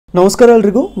ನಮಸ್ಕಾರ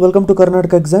ಎಲ್ರಿಗೂ welcome to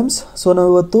Karnataka exams. So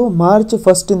ನಾವು ಇವತ್ತು ಮಾರ್ಚ್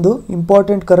 1 ಇಂದು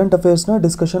ಇಂಪಾರ್ಟೆಂಟ್ ಕರೆಂಟ್ ಅಫೇರ್ಸ್ನ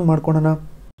ಡಿಸ್ಕಷನ್ ಮಾಡ್ಕೊಳ್ಳೋಣ.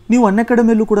 ನೀವು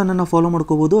ಅನ್ಅಕಾಡೆಮಿಯಲ್ಲೂ ಕೂಡ ನನ್ನ ಫಾಲೋ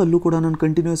ಮಾಡ್ಕೋಬೋದು. ಅಲ್ಲೂ ಕೂಡ ನಾನು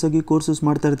ಕಂಟಿನ್ಯೂಸ್ ಆಗಿ ಕೋರ್ಸಸ್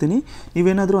ಮಾಡ್ತಾ ಇರ್ತೀನಿ.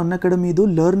 ನೀವೇನಾದರೂ ಅನ್ಅಕಾಡೆಮಿದು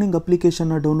ಲರ್ನಿಂಗ್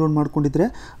ಅಪ್ಲಿಕೇಶನ್ನ ಡೌನ್ಲೋಡ್ ಮಾಡ್ಕೊಂಡಿದ್ರೆ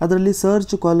ಅದರಲ್ಲಿ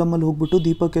ಸರ್ಚ್ ಕಾಲಮಲ್ಲಿ ಹೋಗ್ಬಿಟ್ಟು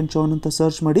ದೀಪಕ್ ಎನ್ ಚೌಹಾಣ್ ಅಂತ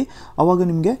ಸರ್ಚ್ ಮಾಡಿ, ಆವಾಗ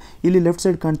ನಿಮಗೆ ಇಲ್ಲಿ ಲೆಫ್ಟ್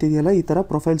ಸೈಡ್ ಕಾಣ್ತಿದೆಯಲ್ಲ ಈ ಥರ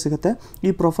ಪ್ರೊಫೈಲ್ ಸಿಗುತ್ತೆ.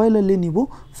 ಈ ಪ್ರೊಫೈಲಲ್ಲಿ ನೀವು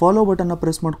ಫಾಲೋ ಬಟನ್ನ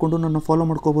ಪ್ರೆಸ್ ಮಾಡಿಕೊಂಡು ನನ್ನ ಫಾಲೋ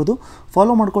ಮಾಡ್ಕೋಬೋದು.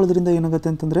 ಫಾಲೋ ಮಾಡ್ಕೊಳ್ಳೋದ್ರಿಂದ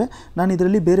ಏನಾಗುತ್ತೆ ಅಂತಂದರೆ ನಾನು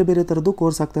ಇದರಲ್ಲಿ ಬೇರೆ ಬೇರೆ ಥರದ್ದು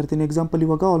ಕೋರ್ಸ್ ಆಗ್ತಾ ಇರ್ತೀನಿ. ಎಕ್ಸಾಂಪಲ್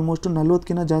ಇವಾಗ ಆಲ್ಮೋಸ್ಟ್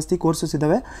 40ಕ್ಕಿಂತ ಜಾಸ್ತಿ ಕೋರ್ಸಸ್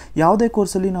ಇದ್ದಾವೆ. ಯಾವುದೇ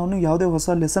ಕೋರ್ಸಲ್ಲಿ ನಾನು ಯಾವುದೇ ಹೊಸ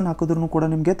ಲೆಸನ್ ಹಾಕಿದ್ರೂ ಕೂಡ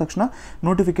ನಿಮಗೆ ತಕ್ಷಣ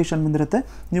ನೋಟಿಫಿಕೇಶನ್ ಬಂದಿರುತ್ತೆ.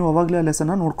 ನೀವು ಅವಾಗಲೇ ಆ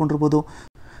ಲೆಸನ್ನ ನೋಡ್ಕೊಂಡಿರ್ಬೋದು.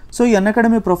 ಸೊ ಈ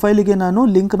ಅನ್ಅಕಾಡೆಮಿ ಪ್ರೊಫೈಲಿಗೆ ನಾನು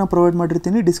ಲಿಂಕ್ನ ಪ್ರೊವೈಡ್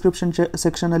ಮಾಡಿರ್ತೀನಿ ಡಿಸ್ಕ್ರಿಪ್ಷನ್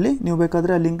ಸೆಕ್ಷನಲ್ಲಿ. ನೀವು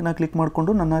ಬೇಕಾದರೆ ಆ ಲಿಂಕ್ನ ಕ್ಲಿಕ್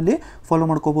ಮಾಡಿಕೊಂಡು ನನ್ನ ಅಲ್ಲಿ ಫಾಲೋ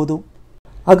ಮಾಡ್ಕೋಬೋದು.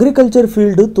 ಅಗ್ರಿಕಲ್ಚರ್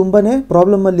ಫೀಲ್ಡು ತುಂಬಾ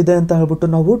ಪ್ರಾಬ್ಲಮಲ್ಲಿದೆ ಅಂತ ಹೇಳ್ಬಿಟ್ಟು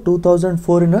ನಾವು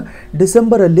 2004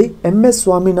 ಡಿಸೆಂಬರಲ್ಲಿ MS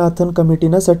ಸ್ವಾಮಿನಾಥನ್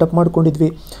ಕಮಿಟಿನ ಸೆಟಪ್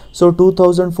ಮಾಡ್ಕೊಂಡಿದ್ವಿ. So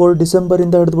 2004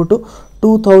 ಡಿಸೆಂಬರಿಂದ ಹಿಡಿದ್ಬಿಟ್ಟು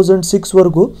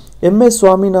 2006ವರೆಗೂ MS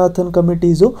Swaminathan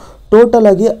committees total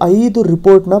ಆಗಿ 5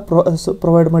 ರಿಪೋರ್ಟ್ನ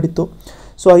ಪ್ರೊವೈಡ್ ಮಾಡಿತ್ತು.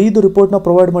 ಸೊ 5 ರಿಪೋರ್ಟ್ನ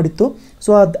ಪ್ರೊವೈಡ್ ಮಾಡಿತ್ತು.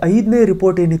 ಸೊ ಅದು 5ನೇ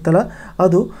ರಿಪೋರ್ಟ್ ಏನಿತ್ತಲ್ಲ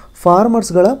ಅದು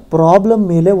ಫಾರ್ಮರ್ಸ್ಗಳ ಪ್ರಾಬ್ಲಮ್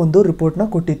ಮೇಲೆ ಒಂದು ರಿಪೋರ್ಟ್ನ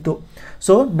ಕೊಟ್ಟಿತ್ತು.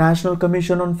 So national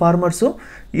commission on farmers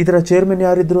ಇದರ ಚೇರ್ಮನ್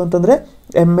ಯಾರಿದ್ರು ಅಂತಂದರೆ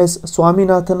MS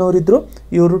ಸ್ವಾಮಿನಾಥನ್ ಅವರಿದ್ದರು.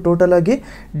 ಇವರು ಟೋಟಲ್ ಆಗಿ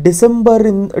ಡಿಸೆಂಬರ್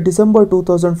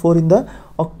 2004ಇಂದ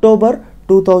ಅಕ್ಟೋಬರ್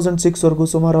 2006ವರೆಗೂ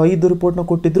ಸುಮಾರು 5 ರಿಪೋರ್ಟ್ನ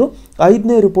ಕೊಟ್ಟಿದ್ದರು.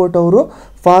 5ನೇ ರಿಪೋರ್ಟ್ ಅವರು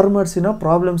ಫಾರ್ಮರ್ಸಿನ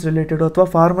ಪ್ರಾಬ್ಲಮ್ಸ್ ರಿಲೇಟೆಡು ಅಥವಾ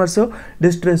ಫಾರ್ಮರ್ಸು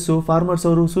ಡಿಸ್ಟ್ರೆಸ್ಸು, ಫಾರ್ಮರ್ಸ್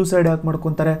ಅವರು ಸೂಸೈಡ್ ಯಾಕೆ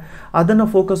ಮಾಡ್ಕೊತಾರೆ ಅದನ್ನು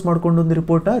ಫೋಕಸ್ ಮಾಡ್ಕೊಂಡು ಒಂದು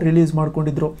ರಿಪೋರ್ಟ್ನ ರಿಲೀಸ್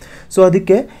ಮಾಡ್ಕೊಂಡಿದ್ರು. ಸೊ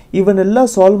ಅದಕ್ಕೆ ಇವನ್ನೆಲ್ಲ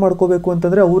ಸಾಲ್ವ್ ಮಾಡ್ಕೋಬೇಕು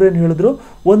ಅಂತಂದರೆ ಅವರೇನು ಹೇಳಿದ್ರು,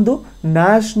 ಒಂದು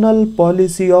ನ್ಯಾಷನಲ್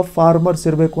ಪಾಲಿಸಿ ಆಫ್ ಫಾರ್ಮರ್ಸ್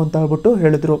ಇರಬೇಕು ಅಂತ ಹೇಳ್ಬಿಟ್ಟು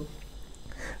ಹೇಳಿದ್ರು.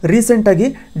 ರೀಸೆಂಟಾಗಿ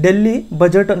ಡೆಲ್ಲಿ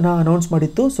ಬಜೆಟನ್ನು ಅನೌನ್ಸ್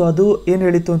ಮಾಡಿತ್ತು. ಸೊ ಅದು ಏನು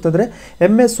ಹೇಳಿತ್ತು ಅಂತಂದರೆ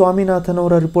MS ಸ್ವಾಮಿನಾಥನ್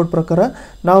ಅವರ ರಿಪೋರ್ಟ್ ಪ್ರಕಾರ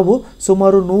ನಾವು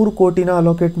ಸುಮಾರು 100 ಕೋಟಿನ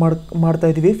ಅಲೋಕೇಟ್ ಮಾಡ್ತಾ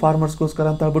ಇದ್ದೀವಿ ಫಾರ್ಮರ್ಸ್ಗೋಸ್ಕರ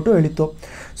ಅಂತ ಹೇಳ್ಬಿಟ್ಟು ಹೇಳಿತ್ತು.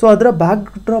 ಸೊ ಅದರ ಬ್ಯಾಕ್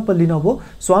ಡ್ರಾಪಲ್ಲಿ ನಾವು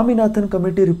ಸ್ವಾಮಿನಾಥನ್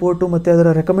ಕಮಿಟಿ ರಿಪೋರ್ಟು ಮತ್ತು ಅದರ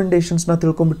ರೆಕಮೆಂಡೇಷನ್ಸ್ನ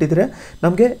ತಿಳ್ಕೊಂಬಿಟ್ಟಿದ್ರೆ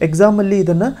ನಮಗೆ ಎಕ್ಸಾಮಲ್ಲಿ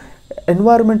ಇದನ್ನು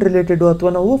ಎನ್ವೈರ್ಮೆಂಟ್ ರಿಲೇಟೆಡು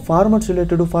ಅಥವಾ ನಾವು farmers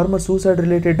related, farmer suicide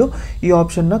related ಈ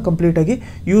ಆಪ್ಷನ್ನ ಕಂಪ್ಲೀಟಾಗಿ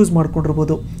ಯೂಸ್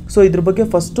ಮಾಡ್ಕೊಂಡಿರ್ಬೋದು. ಸೊ ಇದ್ರ ಬಗ್ಗೆ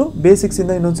ಫಸ್ಟು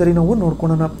ಬೇಸಿಕ್ಸಿಂದ ಇನ್ನೊಂದ್ಸರಿ ನಾವು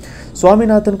ನೋಡ್ಕೊಳ್ಳೋಣ.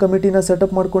 ಸ್ವಾಮಿನಾಥನ್ ಕಮಿಟಿನ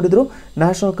ಸೆಟಪ್ ಮಾಡ್ಕೊಂಡಿದ್ರು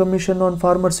ನ್ಯಾಷನಲ್ ಕಮಿಷನ್ ಆನ್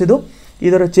ಫಾರ್ಮರ್ಸ್ ಇದು.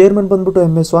 ಇದರ ಚೇರ್ಮನ್ ಬಂದ್ಬಿಟ್ಟು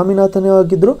MS ಸ್ವಾಮಿನಾಥನ್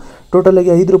ಆಗಿದ್ದರು.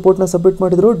 ಟೋಟಲಾಗಿ 5 ರಿಪೋರ್ಟ್ನ ಸಬ್ಮಿಟ್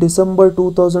ಮಾಡಿದರು ಡಿಸೆಂಬರ್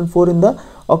 2004ಇಂದ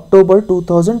ಅಕ್ಟೋಬರ್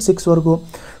 2006ವರೆಗೂ.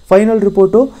 ಫೈನಲ್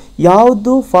ರಿಪೋರ್ಟು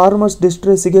ಯಾವುದು ಫಾರ್ಮರ್ಸ್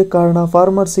ಡಿಸ್ಟ್ರೆಸ್ಸಿಗೆ ಕಾರಣ,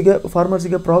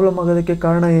 ಫಾರ್ಮರ್ಸಿಗೆ ಪ್ರಾಬ್ಲಮ್ ಆಗೋದಕ್ಕೆ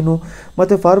ಕಾರಣ ಏನು,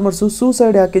 ಮತ್ತು ಫಾರ್ಮರ್ಸು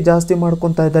ಸೂಸೈಡ್ ಯಾಕೆ ಜಾಸ್ತಿ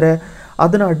ಮಾಡ್ಕೊತಾ ಇದ್ದಾರೆ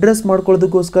ಅದನ್ನು ಅಡ್ರೆಸ್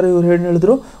ಮಾಡ್ಕೊಳ್ಳೋದಕ್ಕೋಸ್ಕರ ಇವ್ರು ಏನು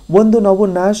ಹೇಳಿದ್ರು, ಒಂದು ನಾವು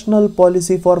ನ್ಯಾಷನಲ್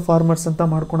ಪಾಲಿಸಿ ಫಾರ್ ಫಾರ್ಮರ್ಸ್ ಅಂತ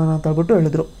ಮಾಡ್ಕೊಳ್ಳೋಣ ಅಂತ ಹೇಳ್ಬಿಟ್ಟು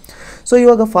ಹೇಳಿದ್ರು. ಸೊ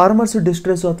ಇವಾಗ ಫಾರ್ಮರ್ಸು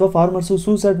ಡಿಸ್ಟ್ರೆಸ್ಸು ಅಥವಾ ಫಾರ್ಮರ್ಸು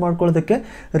ಸೂಸೈಡ್ ಮಾಡ್ಕೊಳ್ಳೋದಕ್ಕೆ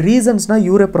ರೀಸನ್ಸ್ನ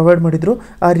ಇವರೇ ಪ್ರೊವೈಡ್ ಮಾಡಿದರು.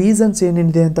 ಆ ರೀಸನ್ಸ್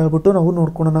ಏನೇನಿದೆ ಅಂತ ಹೇಳ್ಬಿಟ್ಟು ನಾವು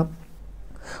ನೋಡ್ಕೊಳ್ಳೋಣ.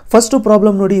 ಫಸ್ಟು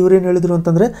ಪ್ರಾಬ್ಲಮ್ ನೋಡಿ, ಇವರೇನು ಹೇಳಿದ್ರು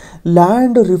ಅಂತಂದರೆ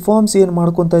ಲ್ಯಾಂಡ್ ರಿಫಾರ್ಮ್ಸ್ ಏನು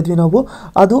ಮಾಡ್ಕೊತಾ ಇದ್ವಿ ನಾವು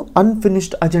ಅದು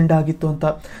ಅನ್ಫಿನಿಶ್ಡ್ ಅಜೆಂಡಾ ಆಗಿತ್ತು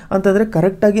ಅಂತಂದರೆ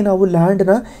ಕರೆಕ್ಟಾಗಿ ನಾವು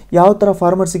ಲ್ಯಾಂಡ್ನ ಯಾವ ಥರ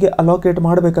ಫಾರ್ಮರ್ಸಿಗೆ ಅಲೋಕೇಟ್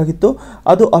ಮಾಡಬೇಕಾಗಿತ್ತು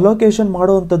ಅದು ಅಲೋಕೇಶನ್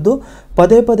ಮಾಡೋವಂಥದ್ದು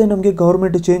ಪದೇ ಪದೇ ನಮಗೆ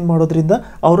ಗೌರ್ಮೆಂಟ್ ಚೇಂಜ್ ಮಾಡೋದ್ರಿಂದ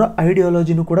ಅವರ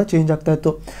ಐಡಿಯಾಲಜಿನೂ ಕೂಡ ಚೇಂಜ್ ಆಗ್ತಾ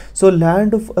ಇತ್ತು. ಸೊ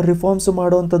ಲ್ಯಾಂಡ್ ರಿಫಾರ್ಮ್ಸ್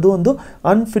ಮಾಡೋವಂಥದ್ದು ಒಂದು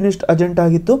ಅನ್ಫಿನಿಶ್ಡ್ ಅಜೆಂಡಾ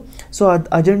ಆಗಿತ್ತು. ಸೊ ಅದು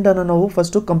ಅಜೆಂಡಾನ ನಾವು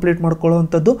ಫಸ್ಟು ಕಂಪ್ಲೀಟ್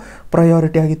ಮಾಡ್ಕೊಳ್ಳೋವಂಥದ್ದು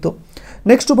ಪ್ರಯಾರಿಟಿ ಆಗಿತ್ತು.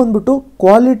 ನೆಕ್ಸ್ಟ್ ಬಂದ್ಬಿಟ್ಟು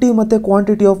ಕ್ವಾಲಿಟಿ ಮತ್ತು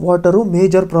quantity of water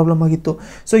major problem ಆಗಿತ್ತು.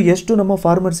 ಸೊ ಎಷ್ಟು ನಮ್ಮ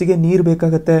ಫಾರ್ಮರ್ಸಿಗೆ ನೀರು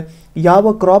ಬೇಕಾಗುತ್ತೆ,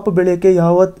 ಯಾವ ಕ್ರಾಪ್ ಬೆಳೆಯೋಕ್ಕೆ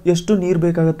ಎಷ್ಟು ನೀರು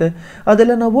ಬೇಕಾಗುತ್ತೆ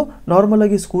ಅದೆಲ್ಲ ನಾವು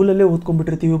ನಾರ್ಮಲಾಗಿ ಸ್ಕೂಲಲ್ಲೇ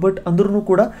ಓದ್ಕೊಂಡ್ಬಿಟ್ಟಿರ್ತೀವಿ. ಬಟ್ ಅಂದ್ರೂ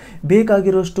ಕೂಡ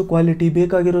ಬೇಕಾಗಿರೋಷ್ಟು ಕ್ವಾಲಿಟಿ,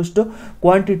 ಬೇಕಾಗಿರೋಷ್ಟು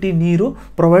ಕ್ವಾಂಟಿಟಿ ನೀರು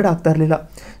ಪ್ರೊವೈಡ್ ಆಗ್ತಾ ಇರಲಿಲ್ಲ.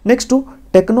 ನೆಕ್ಸ್ಟು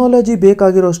ಟೆಕ್ನಾಲಜಿ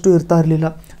ಬೇಕಾಗಿರೋಷ್ಟು ಇರ್ತಾ ಇರಲಿಲ್ಲ.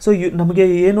 ಸೊ ನಮಗೆ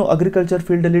ಏನು ಅಗ್ರಿಕಲ್ಚರ್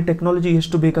ಫೀಲ್ಡಲ್ಲಿ ಟೆಕ್ನಾಲಜಿ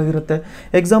ಎಷ್ಟು ಬೇಕಾಗಿರುತ್ತೆ,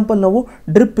 ಎಕ್ಸಾಂಪಲ್ ನಾವು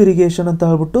ಡ್ರಿಪ್ ಇರಿಗೇಷನ್ ಅಂತ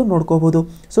ಹೇಳ್ಬಿಟ್ಟು ನೋಡ್ಕೋಬೋದು.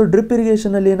 ಸೊ ಡ್ರಿಪ್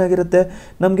ಇರಿಗೇಷನಲ್ಲಿ ಏನಾಗಿರುತ್ತೆ,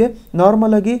 ನಮಗೆ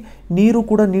ನಾರ್ಮಲಾಗಿ ನೀರು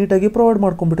ಕೂಡ ನೀಟಾಗಿ ಪ್ರೊವೈಡ್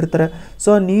ಮಾಡ್ಕೊಂಡ್ಬಿಟ್ಟಿರ್ತಾರೆ.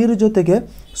 ಸೊ ಆ ನೀರು ಜೊತೆಗೆ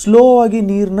ಸ್ಲೋ ಆಗಿ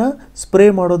ನೀರನ್ನ ಸ್ಪ್ರೇ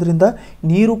ಮಾಡೋದ್ರಿಂದ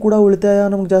ನೀರು ಕೂಡ ಉಳಿತಾಯ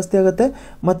ನಮ್ಗೆ ಜಾಸ್ತಿ ಆಗುತ್ತೆ,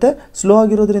 ಮತ್ತು ಸ್ಲೋ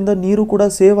ಆಗಿರೋದ್ರಿಂದ ನೀರು ಕೂಡ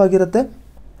ಸೇವ್ ಆಗಿರುತ್ತೆ.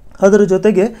 ಅದರ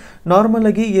ಜೊತೆಗೆ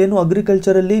ನಾರ್ಮಲಾಗಿ ಏನು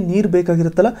ಅಗ್ರಿಕಲ್ಚರಲ್ಲಿ ನೀರು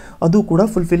ಬೇಕಾಗಿರುತ್ತಲ್ಲ ಅದು ಕೂಡ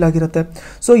ಫುಲ್ಫಿಲ್ ಆಗಿರುತ್ತೆ.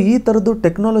 ಸೊ ಈ ಥರದ್ದು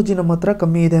ಟೆಕ್ನಾಲಜಿ ನಮ್ಮ ಹತ್ರ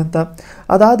ಕಮ್ಮಿ ಇದೆ ಅಂತ.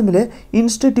 ಅದಾದಮೇಲೆ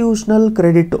institutional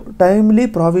credit, timely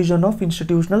provision of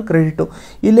institutional credit.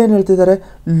 ಇಲ್ಲೇನು ಹೇಳ್ತಿದ್ದಾರೆ,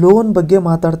 ಲೋನ್ ಬಗ್ಗೆ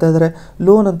ಮಾತಾಡ್ತಾ ಇದ್ದಾರೆ.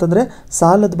 ಲೋನ್ ಅಂತಂದರೆ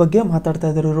ಸಾಲದ ಬಗ್ಗೆ ಮಾತಾಡ್ತಾ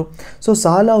ಇದ್ದಾರೆ ಇವರು. ಸೊ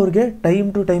ಸಾಲ ಅವ್ರಿಗೆ ಟೈಮ್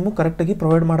ಟು ಟೈಮು ಕರೆಕ್ಟಾಗಿ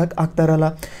ಪ್ರೊವೈಡ್ ಮಾಡೋಕ್ಕೆ ಆಗ್ತಾ ಇರಲ್ಲ.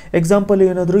 ಎಕ್ಸಾಂಪಲ್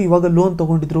ಏನಾದರೂ ಇವಾಗ ಲೋನ್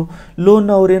ತೊಗೊಂಡಿದ್ರು,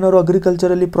 ಲೋನ್ನ ಅವ್ರು ಏನಾದ್ರು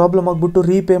ಅಗ್ರಿಕಲ್ಚರಲ್ಲಿ ಪ್ರಾಬ್ಲಮ್ ಆಗಿಬಿಟ್ಟು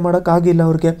ರೀಪೇ ಮಾಡೋಕ್ಕಾಗಿಲ್ಲ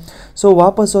ಅವ್ರಿಗೆ. ಸೊ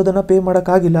ವಾಪಸ್ಸು ಅದನ್ನು ಪೇ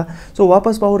ಮಾಡೋಕ್ಕಾಗಿಲ್ಲ. ಸೊ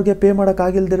ವಾಪಸ್ ಅವ್ರಿಗೆ ಪೇ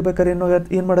ಮಾಡೋಕ್ಕಾಗಿಲ್ದಿರ್ಬೇಕಾದ್ರೆ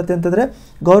ಏನು ಮಾಡುತ್ತೆ ಅಂತಂದರೆ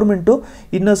ಗೌರ್ಮೆಂಟು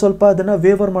ಇನ್ನೂ ಸ್ವಲ್ಪ ಅದನ್ನು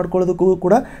ವೇವರ್ ಮಾಡ್ಕೊಳ್ಳೋದಕ್ಕೂ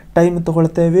ಕೂಡ ಟೈಮ್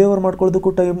ತೊಗೊಳುತ್ತೆ. Waiver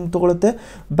ಮಾಡ್ಕೊಳ್ಳೋದಕ್ಕೂ time ತೊಗೊಳುತ್ತೆ.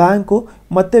 ಬ್ಯಾಂಕು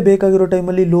ಮತ್ತೆ ಬೇಕಾಗಿರೋ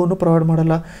ಟೈಮಲ್ಲಿ ಲೋನು ಪ್ರೊವೈಡ್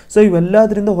ಮಾಡಲ್ಲ. ಸೊ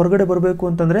ಇವೆಲ್ಲದರಿಂದ ಹೊರಗಡೆ ಬರಬೇಕು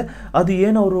ಅಂತಂದರೆ ಅದು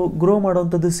ಏನು ಅವರು ಗ್ರೋ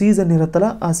ಮಾಡೋವಂಥದ್ದು ಸೀಸನ್ ಇರುತ್ತಲ್ಲ,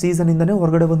 ಆ ಸೀಸನಿಂದನೇ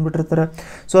ಹೊರಗಡೆ ಬಂದುಬಿಟ್ಟಿರ್ತಾರೆ.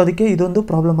 ಸೊ ಅದಕ್ಕೆ ಇದೊಂದು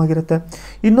ಪ್ರಾಬ್ಲಮ್ ಆಗಿರುತ್ತೆ.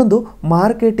 ಇನ್ನೊಂದು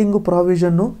ಮಾರ್ಕೆಟಿಂಗು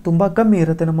ಪ್ರಾವಿಷನ್ನು ತುಂಬ ಕಮ್ಮಿ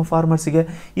ಇರುತ್ತೆ ನಮ್ಮ ಫಾರ್ಮರ್ಸಿಗೆ.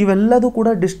 ಇವೆಲ್ಲದೂ ಕೂಡ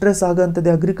ಡಿಸ್ಟ್ರೆಸ್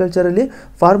ಆಗೋಂಥದ್ದು ಅಗ್ರಿಕಲ್ಚರಲ್ಲಿ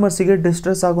ಫಾರ್ಮರ್ಸಿಗೆ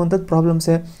ಡಿಸ್ಟ್ರೆಸ್ ಆಗುವಂಥದ್ದು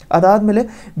ಪ್ರಾಬ್ಲಮ್ಸೇ. ಅದಾದಮೇಲೆ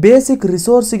ಬೇಸಿಕ್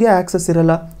ರಿಸೋರ್ಸಿಗೆ ಆ್ಯಕ್ಸಸ್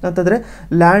ಇರಲ್ಲ ಅಂತಂದರೆ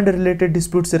ಲ್ಯಾಂಡ್ ರಿಲೇಟೆಡ್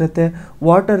ಡಿಸ್ಪ್ಯೂಟ್ಸ್ ಇರುತ್ತೆ,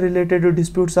 ವಾಟರ್ ರಿಲೇಟೆಡ್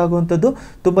ಡಿಸ್ಪ್ಯೂಟ್ಸ್ ಆಗುವಂಥದ್ದು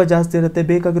ತುಂಬ ಜಾಸ್ತಿ ಇರುತ್ತೆ.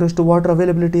 ಬೇಕಾಗಿರೋಷ್ಟು ವಾಟರ್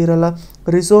ಅವೈಲಬಿಲಿಟಿ ಇರಲ್ಲ.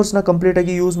 ರಿಸೋರ್ಸ್ನ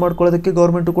ಕಂಪ್ಲೀಟಾಗಿ ಯೂಸ್ ಮಾಡ್ಕೊಳ್ಳೋದಕ್ಕೆ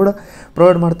ಗೌರ್ಮೆಂಟು ಕೂಡ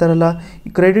ಪ್ರೊವೈಡ್ ಮಾಡ್ತಾ ಇರಲ್ಲ.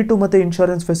 ಕ್ರೆಡಿಟು ಮತ್ತು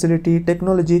ಇನ್ಶೂರೆನ್ಸ್ ಫೆಸಿಲಿಟಿ,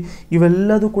 ಟೆಕ್ನಾಲಜಿ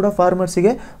ಇವೆಲ್ಲದೂ ಕೂಡ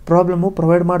ಫಾರ್ಮರ್ಸಿಗೆ ಪ್ರಾಬ್ಲಮ್ಮು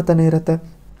ಪ್ರೊವೈಡ್ ಮಾಡ್ತಾನೆ ಇರುತ್ತೆ.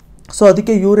 ಸೊ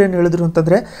ಅದಕ್ಕೆ ಇವ್ರು ಏನು ಹೇಳಿದ್ರು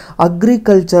ಅಂತಂದರೆ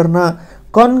ಅಗ್ರಿಕಲ್ಚರ್ನ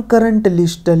ಕಾನ್ಕರೆಂಟ್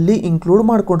ಲಿಸ್ಟಲ್ಲಿ ಇನ್ಕ್ಲೂಡ್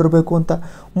ಮಾಡ್ಕೊಂಡಿರಬೇಕು ಅಂತ.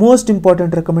 Most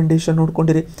important recommendation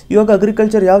ನೋಡ್ಕೊಂಡಿರಿ. ಇವಾಗ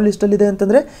ಅಗ್ರಿಕಲ್ಚರ್ ಯಾವ ಲಿಸ್ಟಲ್ಲಿದೆ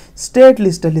ಅಂತಂದರೆ ಸ್ಟೇಟ್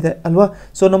ಲಿಸ್ಟಲ್ಲಿದೆ ಅಲ್ವಾ.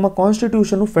 ಸೊ ನಮ್ಮ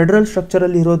ಕಾನ್ಸ್ಟಿಟ್ಯೂಷನು ಫೆಡರಲ್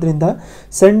ಸ್ಟ್ರಕ್ಚರಲ್ಲಿ ಇರೋದ್ರಿಂದ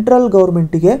ಸೆಂಟ್ರಲ್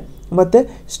ಗೌರ್ಮೆಂಟಿಗೆ ಮತ್ತು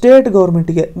ಸ್ಟೇಟ್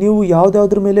ಗೌರ್ಮೆಂಟಿಗೆ ನೀವು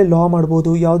ಯಾವುದಾದ್ರ ಮೇಲೆ ಲಾ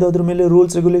ಮಾಡ್ಬೋದು, ಯಾವುದಾದ್ರ ಮೇಲೆ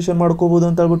ರೂಲ್ಸ್ ರೆಗ್ಯುಲೇಷನ್ ಮಾಡ್ಕೋಬೋದು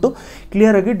ಅಂತ ಹೇಳ್ಬಿಟ್ಟು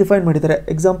ಕ್ಲಿಯರಾಗಿ ಡಿಫೈನ್ ಮಾಡಿದ್ದಾರೆ.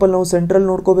 ಎಕ್ಸಾಂಪಲ್ ನಾವು ಸೆಂಟ್ರಲ್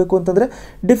ನೋಡ್ಕೋಬೇಕು ಅಂತಂದರೆ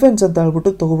ಡಿಫೆನ್ಸ್ ಅಂತ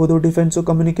ಹೇಳ್ಬಿಟ್ಟು ತೊಗೋಬೋದು. ಡಿಫೆನ್ಸು,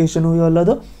 ಕಮ್ಯುನಿಕೇಷನು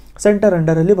ಇವೆಲ್ಲದು ಸೆಂಟರ್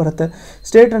ಅಂಡರಲ್ಲಿ ಬರುತ್ತೆ.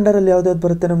 ಸ್ಟೇಟ್ ಅಂಡರಲ್ಲಿ ಯಾವುದ್ಯಾವ್ದು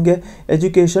ಬರುತ್ತೆ, ನಮಗೆ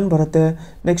ಎಜುಕೇಷನ್ ಬರುತ್ತೆ,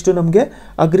 ನೆಕ್ಸ್ಟು ನಮಗೆ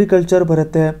ಅಗ್ರಿಕಲ್ಚರ್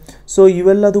ಬರುತ್ತೆ. ಸೊ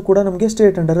ಇವೆಲ್ಲದು ಕೂಡ ನಮಗೆ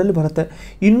ಸ್ಟೇಟ್ ಅಂಡರಲ್ಲಿ ಬರುತ್ತೆ.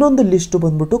 ಇನ್ನೊಂದು ಲಿಸ್ಟು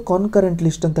ಬಂದ್ಬಿಟ್ಟು ಕಾನ್ಕರೆಂಟ್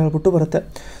ಲಿಸ್ಟ್ ಅಂತ ಹೇಳ್ಬಿಟ್ಟು ಬರುತ್ತೆ.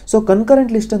 ಸೊ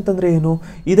ಕನ್ಕರೆಂಟ್ ಲಿಸ್ಟ್ ಅಂತಂದರೆ ಏನು,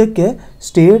 ಇದಕ್ಕೆ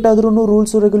ಸ್ಟೇಟ್ ಆದ್ರೂ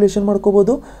ರೂಲ್ಸು ರೆಗ್ಯುಲೇಷನ್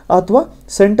ಮಾಡ್ಕೋಬೋದು ಅಥವಾ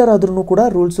ಸೆಂಟರ್ ಆದ್ರೂ ಕೂಡ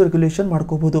ರೂಲ್ಸು ರೆಗ್ಯುಲೇಷನ್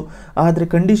ಮಾಡ್ಕೋಬೋದು. ಆದರೆ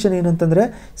ಕಂಡೀಷನ್ ಏನಂತಂದರೆ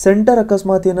ಸೆಂಟರ್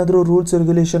ಅಕಸ್ಮಾತ್ ಏನಾದರೂ ರೂಲ್ಸ್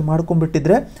ರೆಗ್ಯುಲೇಷನ್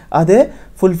ಮಾಡ್ಕೊಂಡ್ಬಿಟ್ಟಿದ್ರೆ ಅದೇ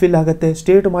ಫುಲ್ಫಿಲ್ ಆಗುತ್ತೆ.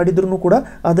 ಸ್ಟೇಟ್ ಮಾಡಿದ್ರೂ ಕೂಡ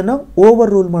ಅದನ್ನು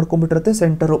ಓವರ್ ರೂಲ್ ಮಾಡ್ಕೊಂಡ್ಬಿಟ್ಟಿರುತ್ತೆ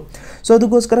ಸೆಂಟರು. ಸೊ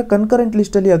ಅದಕ್ಕೋಸ್ಕರ ಕನ್ಕರೆಂಟ್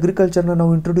ಲಿಸ್ಟಲ್ಲಿ ಅಗ್ರಿಕಲ್ಚರ್ನ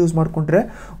ನಾವು ಇಂಟ್ರೊಡ್ಯೂಸ್ ಮಾಡಿಕೊಂಡ್ರೆ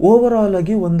ಓವರ್ ಆಲ್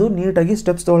ಆಗಿ ಒಂದು ನೀಟಾಗಿ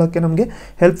ಸ್ಟೆಪ್ಸ್ ತೊಗೊಳಕ್ಕೆ ನಮಗೆ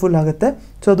ಹೆಲ್ಪ್ಫುಲ್ ಆಗುತ್ತೆ.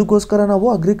 ಸೊ ಅದಕ್ಕೋಸ್ಕರ ನಾವು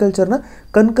ಅಗ್ರಿಕಲ್ಚರ್ನ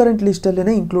ಕನ್ಕರೆಂಟ್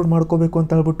ಲಿಸ್ಟಲ್ಲೇ ಇನ್ಕ್ಲೂಡ್ ಮಾಡ್ಕೋಬೇಕು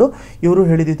ಅಂತ ಹೇಳ್ಬಿಟ್ಟು ಇವರು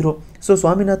ಹೇಳಿದಿದ್ರು. ಸೊ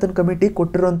ಸ್ವಾಮಿನಾಥನ್ ಕಮಿಟಿ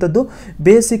ಕೊಟ್ಟಿರೋಂಥದ್ದು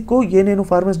ಬೇಸಿಕ್ಕು ಏನೇನು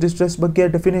ಫಾರ್ಮರ್ಸ್ ಡಿಸ್ಟ್ರೆಸ್ ಬಗ್ಗೆ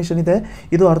ಡೆಫಿನೇಷನ್ ಇದೆ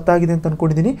ಇದು ಅರ್ಥ ಆಗಿದೆ ಅಂತ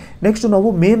ಅಂದ್ಕೊಂಡಿದ್ದೀನಿ. ನೆಕ್ಸ್ಟ್ ನಾವು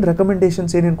ಮೇನ್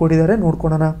ರೆಕಮೆಂಡೇಷನ್ಸ್ ಏನೇನು ಕೊಟ್ಟಿದ್ದಾರೆ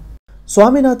ನೋಡ್ಕೊಳ್ಳೋಣ.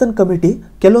 ಸ್ವಾಮಿನಾಥನ್ ಕಮಿಟಿ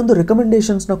ಕೆಲವೊಂದು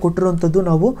ರೆಕಮೆಂಡೇಷನ್ಸ್ನ ಕೊಟ್ಟಿರೋಂಥದ್ದು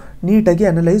ನಾವು ನೀಟಾಗಿ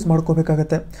ಅನಲೈಸ್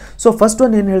ಮಾಡ್ಕೋಬೇಕಾಗತ್ತೆ. ಸೊ ಫಸ್ಟ್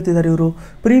ಒನ್ ಏನು ಹೇಳ್ತಿದ್ದಾರೆ ಇವರು,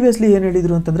 ಪ್ರೀವಿಯಸ್ಲಿ ಏನು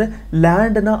ಹೇಳಿದರು ಅಂತಂದರೆ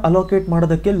ಲ್ಯಾಂಡನ್ನ ಅಲೋಕೇಟ್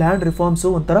ಮಾಡೋದಕ್ಕೆ ಲ್ಯಾಂಡ್ ರಿಫಾರ್ಮ್ಸು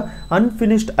ಒಂಥರ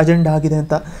ಅನ್ಫಿನಿಶ್ಡ್ ಅಜೆಂಡಾ ಆಗಿದೆ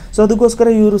ಅಂತ. ಸೊ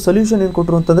ಅದಕ್ಕೋಸ್ಕರ ಇವರು ಸೊಲ್ಯೂಷನ್ ಏನು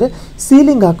ಕೊಟ್ಟರು ಅಂತಂದರೆ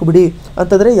ಸೀಲಿಂಗ್ ಹಾಕ್ಬಿಡಿ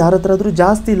ಅಂತಂದರೆ ಯಾರ ಹತ್ರ ಆದರೂ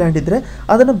ಜಾಸ್ತಿ ಲ್ಯಾಂಡ್ ಇದ್ದರೆ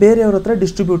ಅದನ್ನು ಬೇರೆಯವ್ರ ಹತ್ರ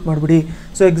ಡಿಸ್ಟ್ರಿಬ್ಯೂಟ್ ಮಾಡಿಬಿಡಿ.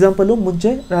 ಸೊ ಎಕ್ಸಾಂಪಲು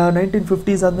ಮುಂಚೆ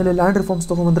 1950s ಆದಮೇಲೆ ಲ್ಯಾಂಡ್ ರಿಫಾರ್ಮ್ಸ್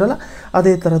ತೊಗೊಂಬಂದ್ರಲ್ಲ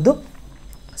ಅದೇ ಥರದ್ದು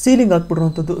ಸೀಲಿಂಗ್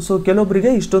ಹಾಕ್ಬಿಡುವಂಥದ್ದು. ಸೊ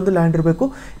ಕೆಲವೊಬ್ಬರಿಗೆ ಇಷ್ಟೊಂದು ಲ್ಯಾಂಡ್ ಇರಬೇಕು,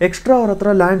 ಎಕ್ಸ್ಟ್ರಾ ಅವ್ರ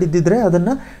ಹತ್ರ ಲ್ಯಾಂಡ್ ಇದ್ದಿದ್ದರೆ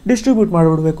ಅದನ್ನು ಡಿಸ್ಟ್ರಿಬ್ಯೂಟ್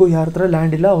ಮಾಡಿಬಿಡಬೇಕು. ಯಾರ ಹತ್ರ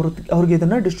ಲ್ಯಾಂಡ್ ಇಲ್ಲ ಅವ್ರಿಗೆ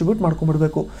ಇದನ್ನು ಡಿಸ್ಟ್ರಿಬ್ಯೂಟ್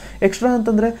ಮಾಡ್ಕೊಂಬಿಡ್ಬೇಕು. ಎಕ್ಸ್ಟ್ರಾ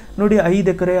ಅಂತಂದರೆ ನೋಡಿ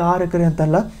 5 ಎಕರೆ 6 ಎಕರೆ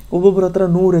ಅಂತಲ್ಲ, ಒಬ್ಬೊಬ್ಬರ ಹತ್ರ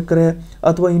 100 ಎಕರೆ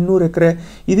ಅಥವಾ 200 ಎಕರೆ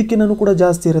ಇದಕ್ಕಿಂತನೂ ಕೂಡ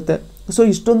ಜಾಸ್ತಿ ಇರುತ್ತೆ. ಸೊ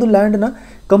ಇಷ್ಟೊಂದು ಲ್ಯಾಂಡನ್ನ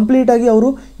ಕಂಪ್ಲೀಟಾಗಿ ಅವರು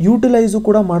ಯೂಟಿಲೈಸು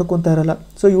ಕೂಡ ಮಾಡ್ಕೊತಾ ಇರಲ್ಲ.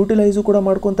 ಸೊ ಯೂಟಿಲೈಸು ಕೂಡ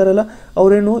ಮಾಡ್ಕೊತಾ ಇರಲ್ಲ,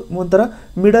 ಅವರೇನು ಒಂಥರ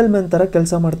ಮಿಡಲ್ ಮೆನ್ ಥರ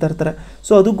ಕೆಲಸ ಮಾಡ್ತಾ ಇರ್ತಾರೆ.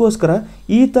 ಸೊ ಅದಕ್ಕೋಸ್ಕರ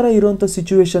ಈ ಥರ ಇರೋಂಥ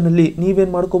ಸಿಚುವೇಷನಲ್ಲಿ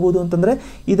ನೀವೇನು ಮಾಡ್ಕೋಬೋದು ಅಂತಂದರೆ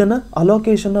ಇದನ್ನು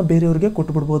ಅಲೋಕೇಶನ್ನ ಬೇರೆಯವ್ರಿಗೆ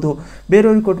ಕೊಟ್ಬಿಡ್ಬೋದು.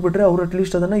 ಬೇರೆಯವ್ರಿಗೆ ಕೊಟ್ಬಿಟ್ರೆ ಅವರು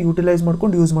ಅಟ್ಲೀಸ್ಟ್ ಅದನ್ನು ಯೂಟಿಲೈಸ್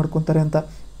ಮಾಡ್ಕೊಂಡು ಯೂಸ್ ಮಾಡ್ಕೊತಾರೆ ಅಂತ.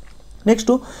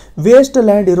 ನೆಕ್ಸ್ಟು ವೇಸ್ಟ್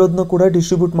ಲ್ಯಾಂಡ್ ಇರೋದನ್ನ ಕೂಡ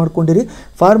ಡಿಸ್ಟ್ರಿಬ್ಯೂಟ್ ಮಾಡ್ಕೊಂಡಿರಿ.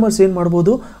 ಫಾರ್ಮರ್ಸ್ ಏನು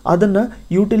ಮಾಡ್ಬೋದು, ಅದನ್ನು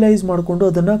ಯೂಟಿಲೈಸ್ ಮಾಡಿಕೊಂಡು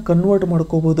ಅದನ್ನು ಕನ್ವರ್ಟ್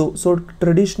ಮಾಡ್ಕೋಬೋದು. ಸೊ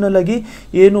ಟ್ರೆಡಿಷ್ನಲ್ ಆಗಿ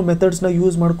ಏನು ಮೆಥಡ್ಸ್ನ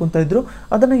ಯೂಸ್ ಮಾಡ್ಕೊತಾ ಇದ್ರು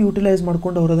ಅದನ್ನು ಯೂಟಿಲೈಸ್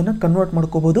ಮಾಡ್ಕೊಂಡು ಅವರು ಅದನ್ನು ಕನ್ವರ್ಟ್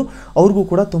ಮಾಡ್ಕೋಬೋದು. ಅವ್ರಿಗೂ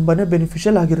ಕೂಡ ತುಂಬಾ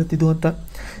ಬೆನಿಫಿಷಿಯಲ್ ಆಗಿರುತ್ತಿದ್ದು ಅಂತ.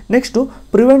 Next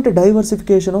prevent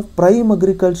diversification of prime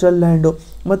agricultural land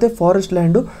ಮತ್ತು forest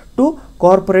land to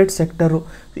corporate sector.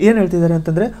 ಏನು ಹೇಳ್ತಿದ್ದಾರೆ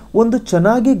ಅಂತಂದರೆ ಒಂದು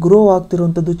ಚೆನ್ನಾಗಿ ಗ್ರೋ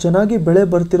ಆಗ್ತಿರೋವಂಥದ್ದು, ಚೆನ್ನಾಗಿ ಬೆಳೆ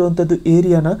ಬರ್ತಿರೋವಂಥದ್ದು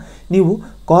ಏರಿಯಾನ ನೀವು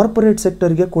ಕಾರ್ಪೊರೇಟ್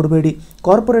ಸೆಕ್ಟರ್ಗೆ ಕೊಡಬೇಡಿ.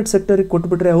 ಕಾರ್ಪೊರೇಟ್ ಸೆಕ್ಟರಿಗೆ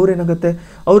ಕೊಟ್ಬಿಟ್ರೆ ಅವ್ರೇನಾಗುತ್ತೆ,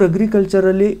 ಅವ್ರು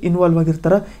ಅಗ್ರಿಕಲ್ಚರಲ್ಲಿ ಇನ್ವಾಲ್ವ್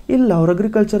ಆಗಿರ್ತಾರ? ಇಲ್ಲ, ಅವ್ರು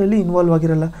ಅಗ್ರಿಕಲ್ಚರಲ್ಲಿ ಇನ್ವಾಲ್ವ್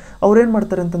ಆಗಿರಲ್ಲ. ಅವ್ರೇನು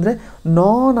ಮಾಡ್ತಾರೆ ಅಂತಂದರೆ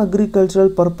ನಾನ್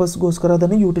ಅಗ್ರಿಕಲ್ಚರಲ್ ಪರ್ಪಸ್ಗೋಸ್ಕರ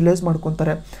ಅದನ್ನು ಯೂಟಿಲೈಸ್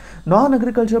ಮಾಡ್ಕೊತಾರೆ. ನಾನ್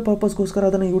ಅಗ್ರಿಕಲ್ಚರ್ ಪರ್ಪಸ್ಗೋಸ್ಕರ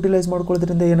ಅದನ್ನು ಯೂಟಿಲೈಸ್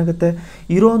ಮಾಡ್ಕೊಳ್ಳೋದ್ರಿಂದ ಏನಾಗುತ್ತೆ,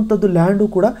 ಇರೋವಂಥದ್ದು ಲ್ಯಾಂಡು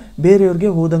ಕೂಡ ಬೇರೆಯವ್ರಿಗೆ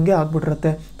ಹೋದಂಗೆ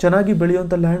ಆಗ್ಬಿಟ್ಟಿರುತ್ತೆ. ಚೆನ್ನಾಗಿ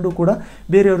ಬೆಳೆಯುವಂಥ ಲ್ಯಾಂಡು ಕೂಡ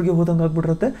ಬೇರೆಯವ್ರಿಗೆ ಹೋದಂಗೆ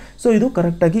ಆಗ್ಬಿಟ್ಟಿರುತ್ತೆ. ಸೊ ಇದು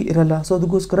ಕರೆಕ್ಟಾಗಿ ಇರಲ್ಲ. ಸೊ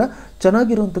ಅದಕ್ಕೋಸ್ಕರ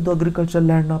ಚೆನ್ನಾಗಿರುವಂಥದ್ದು ಅಗ್ರಿಕಲ್ಚರ್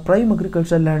ಲ್ಯಾಂಡ್ನ, ಪ್ರೈಮ್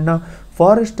ಅಗ್ರಿಕಲ್ಚರ್ ಲ್ಯಾಂಡ್ನ,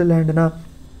 ಫಾರೆಸ್ಟ್ ಲ್ಯಾಂಡ್ನ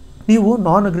ನೀವು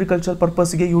ನಾನ್ ಅಗ್ರಿಕಲ್ಚರ್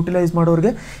ಪರ್ಪಸ್ಗೆ ಯೂಟಿಲೈಸ್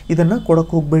ಮಾಡೋರಿಗೆ ಇದನ್ನು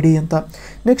ಕೊಡೋಕ್ಕೆ ಹೋಗಬೇಡಿ ಅಂತ.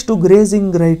 ನೆಕ್ಸ್ಟು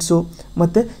ಗ್ರೇಸಿಂಗ್ ರೈಟ್ಸು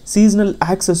ಮತ್ತು ಸೀಸ್ನಲ್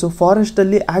ಆ್ಯಕ್ಸಸ್ಸು.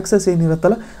 ಫಾರೆಸ್ಟಲ್ಲಿ ಆ್ಯಕ್ಸಸ್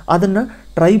ಏನಿರುತ್ತಲ್ಲ ಅದನ್ನು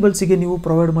ಟ್ರೈಬಲ್ಸಿಗೆ ನೀವು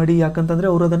ಪ್ರೊವೈಡ್ ಮಾಡಿ. ಯಾಕಂತಂದರೆ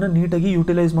ಅವರು ಅದನ್ನು ನೀಟಾಗಿ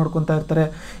ಯೂಟಿಲೈಸ್ ಮಾಡ್ಕೊತಾ ಇರ್ತಾರೆ.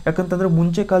 ಯಾಕಂತಂದರೆ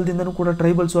ಮುಂಚೆ ಕಾಲದಿಂದನೂ ಕೂಡ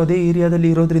ಟ್ರೈಬಲ್ಸು ಅದೇ ಏರಿಯಾದಲ್ಲಿ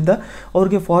ಇರೋದ್ರಿಂದ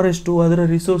ಅವ್ರಿಗೆ ಫಾರೆಸ್ಟು ಅದರ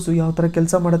ರಿಸೋರ್ಸು ಯಾವ ಥರ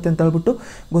ಕೆಲಸ ಮಾಡುತ್ತೆ ಅಂತ ಹೇಳ್ಬಿಟ್ಟು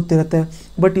ಗೊತ್ತಿರುತ್ತೆ.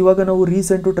 ಬಟ್ ಇವಾಗ ನಾವು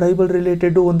ರೀಸೆಂಟು ಟ್ರೈಬಲ್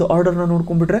ರಿಲೇಟೆಡು ಒಂದು ಆರ್ಡರ್ನ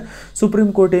ನೋಡ್ಕೊಂಡ್ಬಿಟ್ರೆ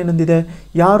ಸುಪ್ರೀಂ ಕೋರ್ಟ್ ಏನಂದಿದೆ,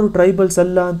 ಯಾರು ಟ್ರೈಬಲ್ಸ್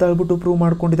ಅಲ್ಲ ಅಂತ ಹೇಳ್ಬಿಟ್ಟು ಪ್ರೂವ್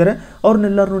ಮಾಡ್ಕೊಂಡಿದ್ದಾರೆ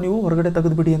ಅವ್ರನ್ನೆಲ್ಲರೂ ನೀವು ಹೊರಗಡೆ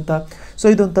ತೆಗೆದುಬಿಡಿ ಅಂತ. ಸೊ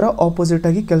ಇದೊಂಥರ ಆಪೋಸಿಟ್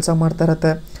ಆಗಿ ಕೆಲಸ ಮಾಡ್ತಾ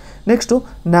ಇರತ್ತೆ. Next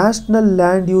national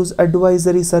land use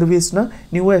advisory ಸರ್ವಿಸ್ನ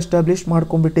ನೀವು ಎಸ್ಟಾಬ್ಲಿಷ್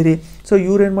ಮಾಡ್ಕೊಂಡ್ಬಿಟ್ಟಿರಿ. ಸೊ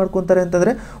ಇವ್ರು ಏನು ಮಾಡ್ಕೊತಾರೆ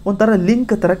ಅಂತಂದರೆ ಒಂಥರ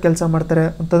ಲಿಂಕ್ ಥರ ಕೆಲಸ ಮಾಡ್ತಾರೆ.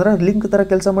 ಅಂತಂದ್ರೆ ಲಿಂಕ್ ಥರ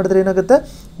ಕೆಲಸ ಮಾಡಿದ್ರೆ ಏನಾಗುತ್ತೆ,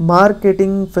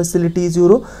 ಮಾರ್ಕೆಟಿಂಗ್ ಫೆಸಿಲಿಟೀಸ್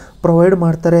ಇವರು ಪ್ರೊವೈಡ್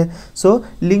ಮಾಡ್ತಾರೆ. ಸೊ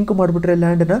ಲಿಂಕ್ ಮಾಡಿಬಿಟ್ರೆ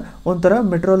ಲ್ಯಾಂಡನ್ನ ಒಂಥರ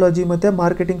ಮೆಟ್ರಾಲಜಿ ಮತ್ತು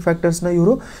ಮಾರ್ಕೆಟಿಂಗ್ ಫ್ಯಾಕ್ಟರ್ಸ್ನ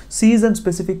ಇವರು ಸೀಸನ್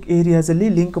ಸ್ಪೆಸಿಫಿಕ್ ಏರಿಯಾಸಲ್ಲಿ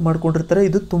ಲಿಂಕ್ ಮಾಡ್ಕೊಂಡಿರ್ತಾರೆ.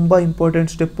 ಇದು ತುಂಬ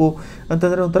ಇಂಪಾರ್ಟೆಂಟ್ ಸ್ಟೆಪ್ಪು.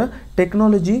 ಅಂತಂದರೆ ಒಂಥರ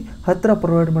ಟೆಕ್ನಾಲಜಿ ಹತ್ತಿರ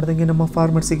ಪ್ರೊವೈಡ್ ಮಾಡ್ದಂಗೆ ನಮ್ಮ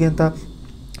ಫಾರ್ಮರ್ಸಿಗೆ ಅಂತ.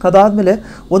 ಅದಾದಮೇಲೆ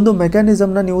ಒಂದು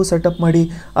ಮೆಕ್ಯಾನಿಸಮ್ನ ನೀವು ಸೆಟಪ್ ಮಾಡಿ.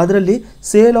 ಅದರಲ್ಲಿ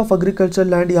ಸೇಲ್ ಆಫ್ ಅಗ್ರಿಕಲ್ಚರ್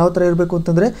ಲ್ಯಾಂಡ್ ಯಾವ ಥರ ಇರಬೇಕು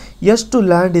ಅಂತಂದರೆ ಎಷ್ಟು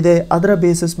ಲ್ಯಾಂಡ್ ಇದೆ ಅದರ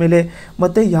ಬೇಸಿಸ್ ಮೇಲೆ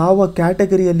ಮತ್ತು ಯಾವ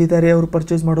ಕ್ಯಾಟಗರಿಯಲ್ಲಿದ್ದಾರೆ ಅವರು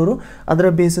ಪರ್ಚೇಸ್ ಮಾಡೋರು ಅದರ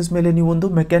ಬೇಸಿಸ್ ಮೇಲೆ ನೀವು ಒಂದು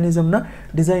ಮೆಕ್ಯಾನಿಸಮ್ನ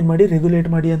ಡಿಸೈನ್ ಮಾಡಿ ರೆಗ್ಯುಲೇಟ್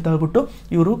ಮಾಡಿ ಅಂತ ಹೇಳ್ಬಿಟ್ಟು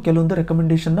ಇವರು ಕೆಲವೊಂದು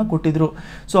ರೆಕಮೆಂಡೇಷನ್ನ ಕೊಟ್ಟಿದ್ದರು.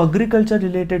 ಸೊ ಅಗ್ರಿಕಲ್ಚರ್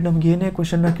ರಿಲೇಟೆಡ್ ನಮ್ಗೆ ಏನೇ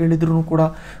ಕ್ವೆಶನ್ನ ಕೇಳಿದ್ರು ಕೂಡ,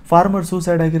 ಫಾರ್ಮರ್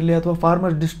ಸೂಸೈಡ್ ಆಗಿರಲಿ ಅಥವಾ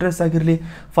ಫಾರ್ಮರ್ ಡಿಸ್ಟ್ರೆಸ್ ಆಗಿರಲಿ,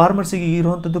 ಫಾರ್ಮರ್ಸಿಗೆ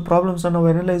ಇರುವಂಥದ್ದು ಪ್ರಾಬ್ಲಮ್ಸ್ನ ನಾವು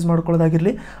ಅನಲೈಸ್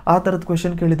ಮಾಡ್ಕೊಳ್ಳೋದಾಗಿರಲಿ, ಆ ಥರದ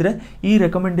ಕ್ವೆಶನ್ ಕೇಳಿದರೆ ಈ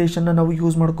ರೆಕಮೆಂಡೇಷನ್ನ ನಾವು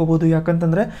ಯೂಸ್ ಮಾಡ್ಕೋಬಹುದು.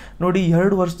 ಯಾಕಂತಂದರೆ ನೋಡಿ,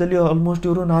 2 ವರ್ಷದಲ್ಲಿ ಆಲ್ಮೋಸ್ಟ್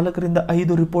ಇವರು 4ರಿಂದ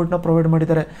 5 ರಿಪೋರ್ಟ್ನ ಪ್ರೊವೈಡ್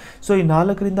ಮಾಡಿದ್ದಾರೆ. ಸೊ ಈ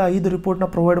 4ರಿಂದ 5 ರಿಪೋರ್ಟ್ನ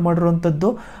ಪ್ರೊವೈಡ್ ಮಾಡಿರುವಂಥದ್ದು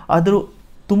ಅದ್ರ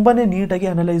ತುಂಬಾ ನೀಟಾಗಿ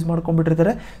ಅನಲೈಸ್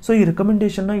ಮಾಡ್ಕೊಂಡ್ಬಿಟ್ಟಿರ್ತಾರೆ. ಸೊ ಈ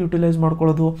ರೆಕಮೆಂಡೇಷನ್ನ ಯುಟಿಲೈಸ್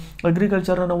ಮಾಡ್ಕೊಳ್ಳೋದು,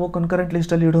 ಅಗ್ರಿಕಲ್ಚರ್ನ ನಾವು ಕನ್ಕರೆಂಟ್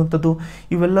ಲಿಸ್ಟಲ್ಲಿ ಇಡುವಂಥದ್ದು,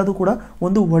 ಇವೆಲ್ಲದೂ ಕೂಡ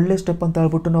ಒಂದು ಒಳ್ಳೆ ಸ್ಟೆಪ್ ಅಂತ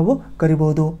ಹೇಳ್ಬಿಟ್ಟು ನಾವು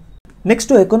ಕರಿಬಹುದು.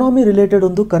 ನೆಕ್ಸ್ಟು ಎಕನಾಮಿ ರಿಲೇಟೆಡ್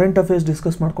ಒಂದು ಕರೆಂಟ್ ಅಫೇರ್ಸ್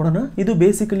ಡಿಸ್ಕಸ್ ಮಾಡ್ಕೊಳ್ಳೋಣ. ಇದು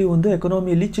ಬೇಸಿಕಲಿ ಒಂದು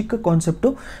ಎಕನಾಮಿಯಲ್ಲಿ ಚಿಕ್ಕ ಕಾನ್ಸೆಪ್ಟು,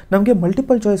 ನಮಗೆ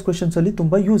ಮಲ್ಟಿಪಲ್ ಚಾಯ್ಸ್ ಕ್ವೆಶನ್ಸಲ್ಲಿ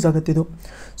ತುಂಬ ಯೂಸ್ ಆಗುತ್ತಿದ್ದು.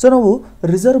 ಸೊ ನಾವು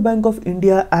reserve bank of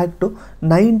India act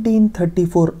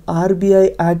 1934, RBI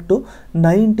act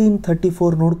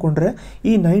 1934 ನೋಡಿಕೊಂಡ್ರೆ,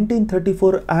 ಈ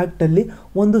 1934 ಆ್ಯಕ್ಟಲ್ಲಿ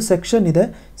ಒಂದು ಸೆಕ್ಷನ್ ಇದೆ,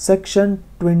 ಸೆಕ್ಷನ್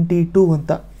 22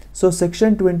 ಅಂತ. ಸೊ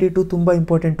ಸೆಕ್ಷನ್ 22 ತುಂಬ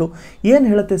ಇಂಪಾರ್ಟೆಂಟು. ಏನು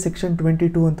ಹೇಳುತ್ತೆ ಸೆಕ್ಷನ್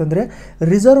 22 ಅಂತಂದರೆ,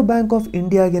 ರಿಸರ್ವ್ ಬ್ಯಾಂಕ್ ಆಫ್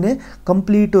ಇಂಡಿಯಾಗೆ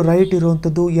ಕಂಪ್ಲೀಟ್ ರೈಟ್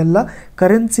ಇರುವಂಥದ್ದು ಎಲ್ಲ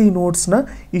ಕರೆನ್ಸಿ ನೋಟ್ಸ್ನ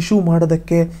ಇಶ್ಯೂ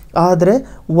ಮಾಡೋದಕ್ಕೆ. ಆದರೆ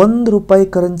 ₹1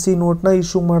 ಕರೆನ್ಸಿ ನೋಟ್ನ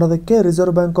ಇಶ್ಯೂ ಮಾಡೋದಕ್ಕೆ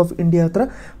ರಿಸರ್ವ್ ಬ್ಯಾಂಕ್ ಆಫ್ ಇಂಡಿಯಾ ಹತ್ರ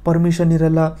ಪರ್ಮಿಷನ್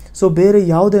ಇರಲ್ಲ. ಸೊ ಬೇರೆ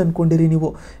ಯಾವುದೇ ಅಂದ್ಕೊಂಡಿರಿ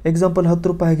ನೀವು, ಎಕ್ಸಾಂಪಲ್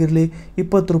 ₹10 ಆಗಿರಲಿ,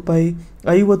 ₹20,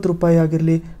 ₹50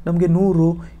 ಆಗಿರಲಿ, ನಮಗೆ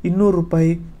 ₹100,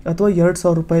 ₹200 ಅಥವಾ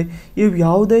 ₹2000 ಇವು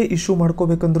ಯಾವುದೇ ಇಶ್ಯೂ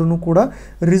ಮಾಡ್ಕೋಬೇಕಂದ್ರೂ ಕೂಡ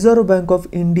ರಿಸರ್ವ್ ಬ್ಯಾಂಕ್ ಆಫ್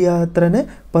ಇಂಡಿಯಾ ಹತ್ರನೇ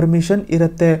ಪರ್ಮಿಷನ್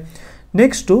ಇರುತ್ತೆ.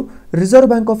 Next reserve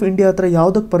bank of India ಹತ್ರ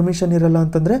ಯಾವುದಕ್ಕೆ ಪರ್ಮಿಷನ್ ಇರಲ್ಲ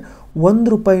ಅಂತಂದರೆ,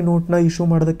 ₹1 ನೋಟ್ನ ಇಶ್ಯೂ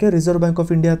ಮಾಡೋದಕ್ಕೆ ರಿಸರ್ವ್ ಬ್ಯಾಂಕ್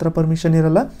ಆಫ್ ಇಂಡಿಯಾ ಹತ್ರ ಪರ್ಮಿಷನ್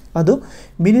ಇರಲ್ಲ, ಅದು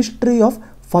ಮಿನಿಸ್ಟ್ರಿ ಆಫ್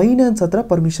ಫೈನಾನ್ಸ್ ಹತ್ರ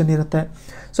ಪರ್ಮಿಷನ್ ಇರುತ್ತೆ.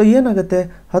 ಸೊ ಏನಾಗುತ್ತೆ,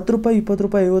 ₹10,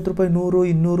 ₹20, ₹50, ₹100,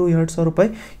 ₹200, ₹2000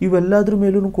 ಇವೆಲ್ಲದ್ರ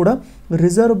ಮೇಲೂ ಕೂಡ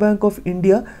reserve bank of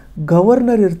India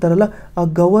governor ಇರ್ತಾರಲ್ಲ, ಆ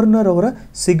ಗವರ್ನರ್ ಅವರ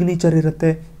ಸಿಗ್ನೇಚರ್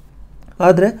ಇರುತ್ತೆ.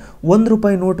 ಆದರೆ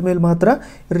 ₹1 ನೋಟ್ ಮೇಲೆ ಮಾತ್ರ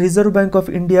reserve bank of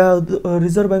India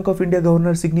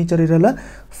governor signature ಇರಲ್ಲ,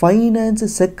 ಫೈನಾನ್ಸ್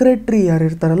ಸೆಕ್ರೆಟ್ರಿ ಯಾರು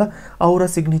ಇರ್ತಾರಲ್ಲ ಅವರ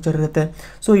ಸಿಗ್ನೇಚರ್ ಇರುತ್ತೆ.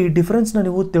 ಸೊ ಈ ಡಿಫ್ರೆನ್ಸ್ನ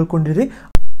ನೀವು ತಿಳ್ಕೊಂಡಿರಿ.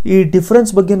 ಈ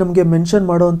ಡಿಫ್ರೆನ್ಸ್ ಬಗ್ಗೆ ನಮಗೆ mention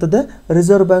ಮಾಡುವಂಥದ್ದೇ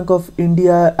reserve bank of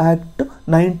India act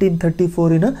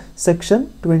 1934 section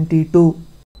 22.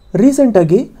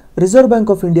 ರೀಸೆಂಟಾಗಿ ರಿಸರ್ವ್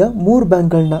ಬ್ಯಾಂಕ್ ಆಫ್ ಇಂಡಿಯಾ 3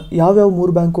 ಬ್ಯಾಂಕ್ಗಳನ್ನ, ಯಾವ್ಯಾವ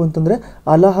 3 ಬ್ಯಾಂಕು ಅಂತಂದರೆ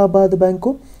Allahabad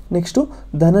bank, next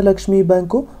Dhanalakshmi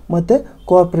bank ಮತ್ತು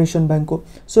ಕಾರ್ಪೊರೇಷನ್ ಬ್ಯಾಂಕು.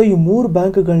 ಸೊ ಈ 3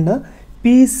 ಬ್ಯಾಂಕ್ಗಳನ್ನ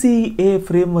PCA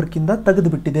ಫ್ರೇಮ್ವರ್ಕಿಂದ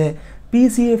ತೆಗೆದುಬಿಟ್ಟಿದೆ.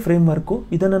 PCA ಫ್ರೇಮ್ವರ್ಕು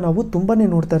ಇದನ್ನು ನಾವು ತುಂಬಾ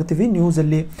ನೋಡ್ತಾ ಇರ್ತೀವಿ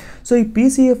ನ್ಯೂಸಲ್ಲಿ. ಸೊ ಈ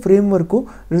PCA ಫ್ರೇಮ್ವರ್ಕು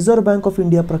reserve bank of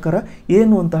India ಪ್ರಕಾರ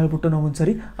ಏನು ಅಂತ ಹೇಳ್ಬಿಟ್ಟು ನಾವು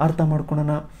ಒಂದ್ಸರಿ ಅರ್ಥ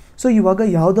ಮಾಡ್ಕೊಳ್ಳೋಣ. ಸೊ ಇವಾಗ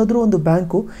ಯಾವುದಾದ್ರೂ ಒಂದು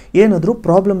ಬ್ಯಾಂಕು ಏನಾದರೂ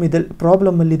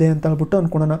ಪ್ರಾಬ್ಲಮ್ಮಲ್ಲಿದೆ ಅಂತ ಹೇಳ್ಬಿಟ್ಟು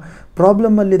ಅಂದ್ಕೊಳ್ಳೋಣ.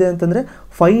 ಪ್ರಾಬ್ಲಮ್ಮಲ್ಲಿದೆ ಅಂತಂದರೆ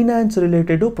ಫೈನಾನ್ಸ್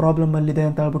ರಿಲೇಟೆಡು ಪ್ರಾಬ್ಲಮ್ಮಲ್ಲಿದೆ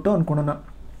ಅಂತ ಹೇಳ್ಬಿಟ್ಟು ಅಂದ್ಕೊಳ್ಳೋಣ.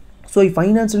 ಸೊ ಈ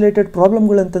ಫೈನಾನ್ಸ್ ರಿಲೇಟೆಡ್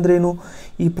ಪ್ರಾಬ್ಲಮ್ಗಳು ಅಂತಂದರೆ ಏನು,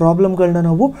 ಈ ಪ್ರಾಬ್ಲಮ್ಗಳನ್ನ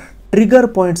ನಾವು ಟ್ರಿಗರ್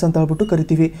ಪಾಯಿಂಟ್ಸ್ ಅಂತ ಹೇಳ್ಬಿಟ್ಟು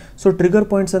ಕರಿತೀವಿ. ಸೊ ಟ್ರಿಗರ್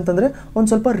ಪಾಯಿಂಟ್ಸ್ ಅಂತಂದರೆ ಒಂದು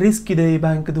ಸ್ವಲ್ಪ ರಿಸ್ಕ್ ಇದೆ ಈ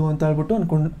ಬ್ಯಾಂಕ್ದು ಅಂತ ಹೇಳ್ಬಿಟ್ಟು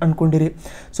ಅಂದ್ಕೊಂಡಿರಿ.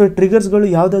 ಸೊ ಈ ಟ್ರಿಗರ್ಸ್ಗಳು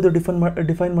ಯಾವುದಾದ್ರು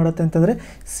ಡಿಫೈನ್ ಮಾಡುತ್ತೆ ಅಂತಂದರೆ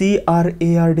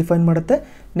CRAR ಡಿಫೈನ್ ಮಾಡುತ್ತೆ.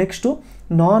 ನೆಕ್ಸ್ಟು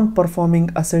ನಾನ್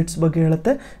ಪರ್ಫಾರ್ಮಿಂಗ್ ಅಸೆಟ್ಸ್ ಬಗ್ಗೆ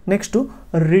ಹೇಳುತ್ತೆ. ನೆಕ್ಸ್ಟು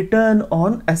ರಿಟರ್ನ್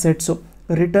ಆನ್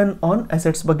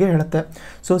ಅಸೆಟ್ಸ್ ಬಗ್ಗೆ ಹೇಳುತ್ತೆ.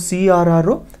 ಸೊ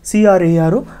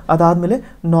CRAR, ಅದಾದಮೇಲೆ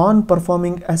ನಾನ್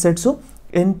ಪರ್ಫಾರ್ಮಿಂಗ್ ಅಸೆಟ್ಸು,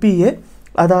 NPA,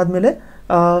 ಅದಾದಮೇಲೆ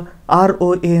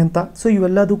ROA ಅಂತ. ಸೊ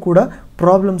ಇವೆಲ್ಲದೂ ಕೂಡ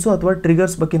ಪ್ರಾಬ್ಲಮ್ಸು ಅಥವಾ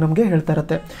ಟ್ರಿಗರ್ಸ್ ಬಗ್ಗೆ ನಮಗೆ ಹೇಳ್ತಾ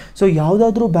ಇರುತ್ತೆ. ಸೊ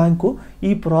ಯಾವುದಾದ್ರೂ ಬ್ಯಾಂಕು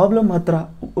ಈ ಪ್ರಾಬ್ಲಮ್ ಹತ್ರ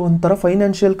ಒಂಥರ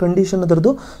ಫೈನಾನ್ಷಿಯಲ್ ಕಂಡೀಷನ್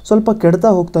ಅದರದ್ದು ಸ್ವಲ್ಪ ಕೆಡ್ತಾ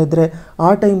ಹೋಗ್ತಾ ಇದ್ದರೆ, ಆ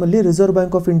ಟೈಮಲ್ಲಿ ರಿಸರ್ವ್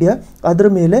ಬ್ಯಾಂಕ್ ಆಫ್ ಇಂಡಿಯಾ ಅದರ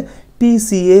ಮೇಲೆ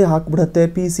PCA ಹಾಕ್ಬಿಡುತ್ತೆ.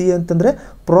 PCA ಅಂತಂದರೆ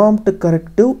ಪ್ರಾಂಪ್ಟ್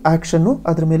ಕರೆಕ್ಟಿವ್ ಆ್ಯಕ್ಷನ್ನು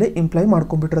ಅದ್ರ ಮೇಲೆ ಇಂಪ್ಲೈ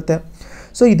ಮಾಡ್ಕೊಂಡ್ಬಿಟ್ಟಿರುತ್ತೆ.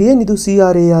 ಸೊ ಇದೇನಿದು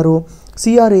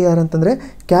CRAR ಅಂತಂದರೆ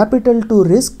capital to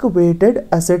risk weighted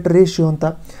asset ratio ಅಂತ.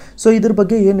 ಸೊ ಇದ್ರ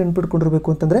ಬಗ್ಗೆ ಏನು ನೆನ್ಪಿಟ್ಕೊಂಡಿರಬೇಕು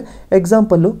ಅಂತಂದರೆ,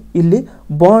 ಎಕ್ಸಾಂಪಲ್ಲು ಇಲ್ಲಿ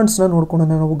ಬಾಂಡ್ಸ್ನ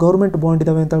ನೋಡ್ಕೊಳ್ಳೋಣ. ನಾವು ಗೌರ್ಮೆಂಟ್ ಬಾಂಡ್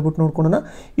ಇದ್ದಾವೆ ಅಂತ ಹೇಳ್ಬಿಟ್ಟು ನೋಡ್ಕೊಳ್ಳೋಣ.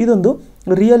 ಇದೊಂದು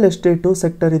ರಿಯಲ್ ಎಸ್ಟೇಟು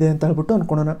ಸೆಕ್ಟರ್ ಇದೆ ಅಂತ ಹೇಳ್ಬಿಟ್ಟು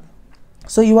ಅಂದ್ಕೊಳ್ಳೋಣ.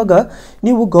 ಸೊ ಇವಾಗ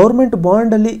ನೀವು ಗೌರ್ಮೆಂಟ್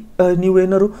ಬಾಂಡಲ್ಲಿ ನೀವು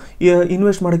ಏನಾದ್ರು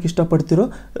ಇನ್ವೆಸ್ಟ್ ಮಾಡೋಕ್ಕೆ ಇಷ್ಟಪಡ್ತೀರೋ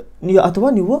ಅಥವಾ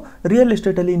ನೀವು ರಿಯಲ್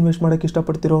ಎಸ್ಟೇಟಲ್ಲಿ ಇನ್ವೆಸ್ಟ್ ಮಾಡೋಕ್ಕೆ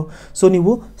ಇಷ್ಟಪಡ್ತೀರೋ, ಸೊ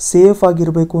ನೀವು ಸೇಫ್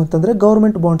ಆಗಿರಬೇಕು ಅಂತಂದರೆ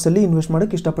ಗೌರ್ಮೆಂಟ್ ಬಾಂಡ್ಸಲ್ಲಿ ಇನ್ವೆಸ್ಟ್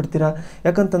ಮಾಡೋಕ್ಕೆ ಇಷ್ಟಪಡ್ತೀರಾ,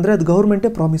 ಯಾಕಂತಂದರೆ ಅದು ಗೌರ್ಮೆಂಟೇ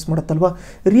ಪ್ರಾಮಿಸ್ ಮಾಡುತ್ತಲ್ವ.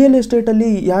 ರಿಯಲ್ ಎಸ್ಟೇಟಲ್ಲಿ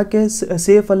ಯಾಕೆ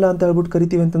ಸೇಫ್ ಅಲ್ಲ ಅಂತ ಹೇಳ್ಬಿಟ್ಟು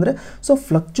ಕರಿತೀವಿ ಅಂತಂದರೆ, ಸೊ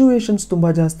ಫ್ಲಕ್ಚುಯೇಷನ್ಸ್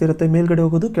ತುಂಬ ಜಾಸ್ತಿ ಇರುತ್ತೆ, ಮೇಲ್ಗಡೆ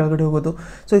ಹೋಗೋದು ಕೆಳಗಡೆ ಹೋಗೋದು,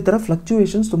 ಸೊ ಈ ಥರ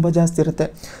ಫ್ಲಕ್ಚುಯೇಷನ್ಸ್ ತುಂಬ ಜಾಸ್ತಿ ಇರುತ್ತೆ.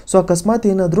 ಸೊ ಅಕಸ್ಮಾತ್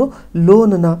ಏನಾದರೂ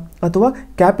ಲೋನನ್ನು ಅಥವಾ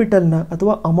ಕ್ಯಾಪಿಟಲ್ನ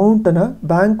ಅಥವಾ ಅಮೌಂಟನ್ನು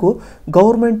ಬ್ಯಾಂಕು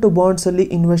ಗೌರ್ಮೆಂಟ್ ಬಾಂಡ್ಸಲ್ಲಿ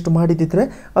ಇನ್ವೆಸ್ಟ್ ಮಾಡಿದ್ದಿದ್ರೆ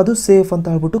ಅದು ಸೇಫ್ ಅಂತ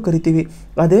ಹೇಳ್ಬಿಟ್ಟು ಕರಿತೀವಿ.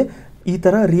 ಅದೇ ಈ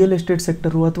ಥರ ರಿಯಲ್ ಎಸ್ಟೇಟ್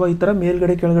ಸೆಕ್ಟರು ಅಥವಾ ಈ ಥರ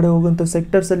ಮೇಲ್ಗಡೆ ಕೆಳಗಡೆ ಹೋಗುವಂಥ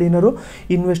ಸೆಕ್ಟರ್ಸಲ್ಲಿ ಏನಾದ್ರು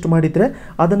ಇನ್ವೆಸ್ಟ್ ಮಾಡಿದರೆ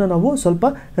ಅದನ್ನು ನಾವು ಸ್ವಲ್ಪ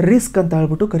ರಿಸ್ಕ್ ಅಂತ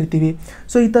ಹೇಳ್ಬಿಟ್ಟು ಕರಿತೀವಿ.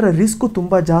 ಸೊ ಈ ಥರ ರಿಸ್ಕು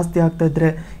ತುಂಬ ಜಾಸ್ತಿ ಆಗ್ತಾಯಿದ್ರೆ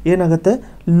ಏನಾಗುತ್ತೆ,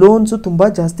 ಲೋನ್ಸು ತುಂಬ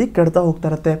ಜಾಸ್ತಿ ಕೆಡ್ತಾ ಹೋಗ್ತಾ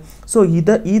ಇರುತ್ತೆ. ಸೊ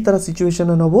ಈ ಥರ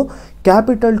ಸಿಚುವೇಶನ್ನ ನಾವು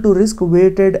capital to risk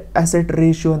weighted asset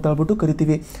ratio ಅಂತ ಹೇಳ್ಬಿಟ್ಟು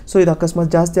ಕರಿತೀವಿ. ಸೊ ಇದು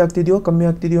ಅಕಸ್ಮಾತ್ ಜಾಸ್ತಿ ಆಗ್ತಿದೆಯೋ ಕಮ್ಮಿ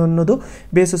ಆಗ್ತಿದೆಯೋ ಅನ್ನೋದು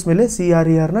ಬೇಸಿಸ್ ಮೇಲೆ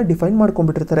CRARನ ಡಿಫೈನ್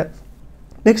ಮಾಡ್ಕೊಂಡ್ಬಿಟ್ಟಿರ್ತಾರೆ.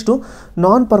 ನೆಕ್ಸ್ಟು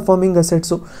ನಾನ್ ಪರ್ಫಾರ್ಮಿಂಗ್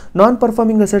ಅಸೆಟ್ಸು. ನಾನ್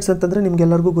ಪರ್ಫಾರ್ಮಿಂಗ್ ಅಸೆಟ್ಸ್ ಅಂತಂದರೆ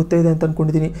ನಿಮಗೆಲ್ಲರಿಗೂ ಗೊತ್ತೇ ಇದೆ ಅಂತ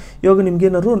ಅಂದ್ಕೊಂಡಿದ್ದೀನಿ. ಇವಾಗ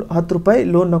ನಿಮಗೇನಾದ್ರು 10 ರೂಪಾಯಿ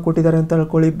ಲೋನ್ನ ಕೊಟ್ಟಿದ್ದಾರೆ ಅಂತ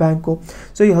ಹೇಳ್ಕೊಳ್ಳಿ ಬ್ಯಾಂಕು.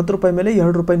 ಸೊ ಈ 10 ರೂಪಾಯಿ ಮೇಲೆ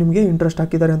 2 ರೂಪಾಯಿ ನಿಮಗೆ ಇಂಟ್ರೆಸ್ಟ್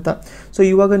ಹಾಕಿದ್ದಾರೆ ಅಂತ. ಸೊ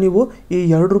ಇವಾಗ ನೀವು ಈ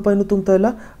 2 ರೂಪಾಯಿನೂ ತುಂಬ್ತಾ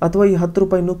ಇಲ್ಲ ಅಥವಾ ಈ 10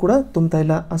 ರೂಪಾಯಿನೂ ಕೂಡ ತುಂಬ್ತಾ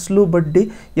ಇಲ್ಲ, ಅಸಲು ಬಡ್ಡಿ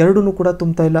ಎರಡೂ ಕೂಡ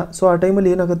ತುಂಬ್ತಾ ಇಲ್ಲ. ಸೊ ಆ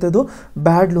ಟೈಮಲ್ಲಿ ಏನಾಗುತ್ತೆ, ಅದು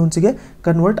ಬ್ಯಾಡ್ ಲೋನ್ಸ್ಗೆ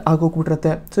ಕನ್ವರ್ಟ್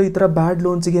ಆಗೋಗ್ಬಿಟ್ಟಿರುತ್ತೆ. ಸೊ ಈ ಥರ ಬ್ಯಾಡ್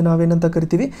ಲೋನ್ಸ್ಗೆ ನಾವೇನಂತ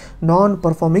ಕರಿತೀವಿ, ನಾನ್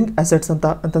ಪರ್ಫಾರ್ಮಿಂಗ್ ಅಸೆಟ್ಸ್ ಅಂತ.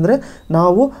 ಅಂತಂದರೆ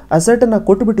ನಾವು ಅಸೆಟನ್ನು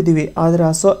ಕೊಟ್ಟುಬಿಟ್ಟಿದ್ದೀವಿ ಆದರೆ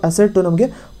ಅಸೆಟ್ಟು ನಮಗೆ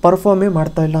ಪರ್ಫಾರ್ಮೇ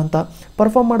ಮಾಡ್ತಾ ಇಲ್ಲ ಅಂತ.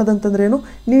 ಪರ್ಫಾರ್ಮ್ ಮಾಡೋದಂತಂದ್ರೆ ಏನು,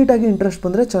 ನೀಟಾಗಿ ಇಂಟ್ರೆಸ್ಟ್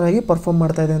ಬಂದರೆ ಚೆನ್ನಾಗಿ ಪರ್ಫಾರ್ಮ್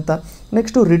ಮಾಡ್ತಾ ಇದೆ ಅಂತ.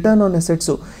 Next return on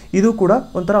assets. ಇದು ಕೂಡ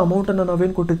ಒಂಥರ ಅಮೌಂಟನ್ನು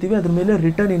ನಾವೇನು ಕೊಟ್ಟಿರ್ತೀವಿ ಅದ್ರ ಮೇಲೆ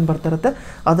ರಿಟರ್ನ್ ಏನು ಬರ್ತಾ ಇರುತ್ತೆ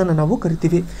ಅದನ್ನು ನಾವು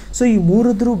ಕರಿತೀವಿ. ಸೊ ಈ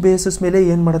ಮೂರದ್ರ ಬೇಸಿಸ್ ಮೇಲೆ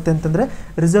ಏನು ಮಾಡುತ್ತೆ ಅಂತಂದರೆ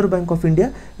reserve bank of India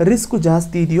risk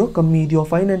ಜಾಸ್ತಿ ಇದೆಯೋ ಕಮ್ಮಿ ಇದೆಯೋ,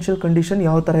 ಫೈನಾನ್ಷಿಯಲ್ ಕಂಡೀಷನ್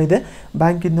ಯಾವ ಥರ ಇದೆ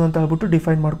ಬ್ಯಾಂಕಿಂದು ಅಂತ ಹೇಳ್ಬಿಟ್ಟು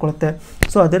ಡಿಫೈನ್ ಮಾಡ್ಕೊಳುತ್ತೆ.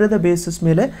 ಸೊ ಅದರದ ಬೇಸಿಸ್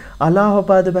ಮೇಲೆ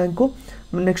Allahabad bank,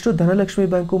 next Dhanalakshmi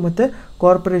bank ಮತ್ತು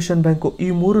ಕಾರ್ಪೊರೇಷನ್ ಬ್ಯಾಂಕು ಈ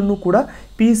ಮೂರನ್ನು ಕೂಡ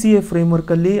PCA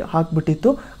ಫ್ರೇಮ್ವರ್ಕಲ್ಲಿ ಹಾಕಿಬಿಟ್ಟಿತ್ತು.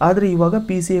 ಆದರೆ ಇವಾಗ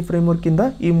PCA ಫ್ರೇಮ್ವರ್ಕಿಂದ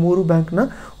ಈ 3 ಬ್ಯಾಂಕ್ನ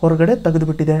ಹೊರಗಡೆ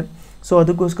ತೆಗೆದುಬಿಟ್ಟಿದೆ. ಸೊ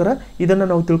ಅದಕ್ಕೋಸ್ಕರ ಇದನ್ನು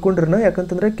ನಾವು ತಿಳ್ಕೊಂಡಿರೋಣ.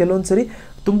 ಯಾಕಂತಂದರೆ ಕೆಲವೊಂದು ಸರಿ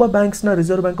ತುಂಬ ಬ್ಯಾಂಕ್ಸ್ನ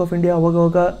ರಿಸರ್ವ್ ಬ್ಯಾಂಕ್ ಆಫ್ ಇಂಡಿಯಾ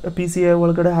ಅವಾಗವಾಗ PCA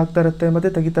ಒಳಗಡೆ ಹಾಕ್ತಾ ಇರುತ್ತೆ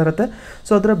ಮತ್ತು ತೆಗಿತಾ ಇರುತ್ತೆ.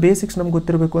 ಸೊ ಅದರ ಬೇಸಿಕ್ಸ್ ನಮ್ಗೆ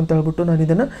ಗೊತ್ತಿರಬೇಕು ಅಂತ ಹೇಳ್ಬಿಟ್ಟು ನಾನು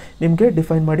ಇದನ್ನು ನಿಮಗೆ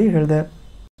ಡಿಫೈನ್ ಮಾಡಿ ಹೇಳಿದೆ.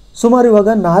 ಸುಮಾರು ಇವಾಗ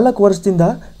 4 ವರ್ಷದಿಂದ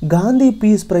ಗಾಂಧಿ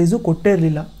ಪೀಸ್ ಪ್ರೈಸು ಕೊಟ್ಟೇ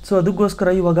ಇರಲಿಲ್ಲ. ಸೊ ಅದಕ್ಕೋಸ್ಕರ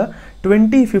ಇವಾಗ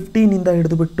 2015ಇಂದ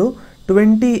ಹಿಡಿದುಬಿಟ್ಟು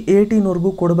 2018ವರೆಗೂ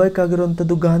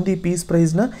ಕೊಡಬೇಕಾಗಿರುವಂಥದ್ದು ಗಾಂಧಿ ಪೀಸ್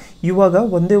ಪ್ರೈಸ್ನ ಇವಾಗ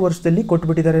ಒಂದೇ ವರ್ಷದಲ್ಲಿ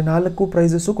ಕೊಟ್ಬಿಟ್ಟಿದ್ದಾರೆ. 4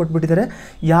 ಪ್ರೈಸಸ್ಸು ಕೊಟ್ಬಿಟ್ಟಿದ್ದಾರೆ.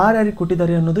 ಯಾರ್ಯಾರಿಗೆ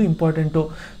ಕೊಟ್ಟಿದ್ದಾರೆ ಅನ್ನೋದು ಇಂಪಾರ್ಟೆಂಟು.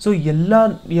 ಸೊ ಎಲ್ಲ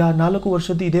 4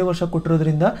 ವರ್ಷದ್ದು ಇದೇ ವರ್ಷ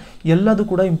ಕೊಟ್ಟಿರೋದ್ರಿಂದ ಎಲ್ಲದು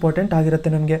ಕೂಡ ಇಂಪಾರ್ಟೆಂಟ್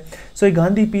ಆಗಿರುತ್ತೆ ನಮಗೆ. ಸೊ ಈ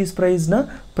Gandhi piece ಪ್ರೈಸ್ನ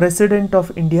president of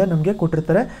India ನಮಗೆ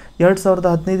ಕೊಟ್ಟಿರ್ತಾರೆ.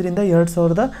 2015ರಿಂದ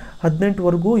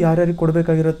 2018ವರೆಗೂ ಯಾರ್ಯಾರಿಗೆ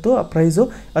ಕೊಡಬೇಕಾಗಿರುತ್ತೋ ಆ ಪ್ರೈಸು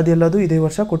ಅದೆಲ್ಲದು ಇದೇ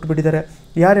ವರ್ಷ ಕೊಟ್ಬಿಟ್ಟಿದ್ದಾರೆ.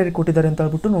 ಯಾರ್ಯಾರಿಗೆ ಕೊಟ್ಟಿದ್ದಾರೆ ಅಂತ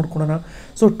ಹೇಳ್ಬಿಟ್ಟು ನೋಡ್ಕೊಳ್ಳೋಣ.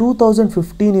 ಸೊ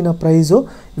 2015 ಪ್ರೈಸು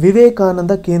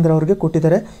ವಿವೇಕಾನಂದ ಕೇಂದ್ರ ಅವ್ರಿಗೆ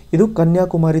ಕೊಟ್ಟಿದ್ದಾರೆ. ಇದು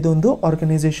ಕನ್ಯಾಕುಮಾರಿದು ಒಂದು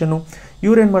ಆರ್ಗನೈಸೇಷನು.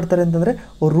 ಇವ್ರೇನು ಮಾಡ್ತಾರೆ ಅಂತಂದರೆ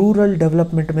ರೂರಲ್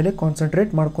ಡೆವಲಪ್ಮೆಂಟ್ ಮೇಲೆ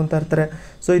ಕಾನ್ಸಂಟ್ರೇಟ್ ಮಾಡ್ಕೊತಾ ಇರ್ತಾರೆ.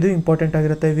 ಸೊ ಇದು ಇಂಪಾರ್ಟೆಂಟ್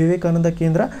ಆಗಿರುತ್ತೆ. ವಿವೇಕಾನಂದ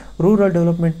ಕೇಂದ್ರ ರೂರಲ್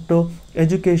ಡೆವಲಪ್ಮೆಂಟು,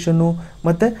 ಎಜುಕೇಷನ್ನು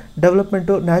ಮತ್ತು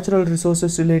ಡೆವಲಪ್ಮೆಂಟು, ನ್ಯಾಚುರಲ್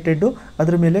ರಿಸೋರ್ಸಸ್ ರಿಲೇಟೆಡ್ಡು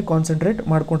ಅದ್ರ ಮೇಲೆ ಕಾನ್ಸಂಟ್ರೇಟ್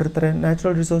ಮಾಡ್ಕೊಂಡಿರ್ತಾರೆ.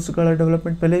 ನ್ಯಾಚುರಲ್ ರಿಸೋರ್ಸ್ಗಳ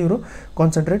ಡೆವಲಪ್ಮೆಂಟ್ ಮೇಲೆ ಇವರು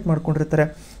ಕಾನ್ಸಂಟ್ರೇಟ್ ಮಾಡ್ಕೊಂಡಿರ್ತಾರೆ.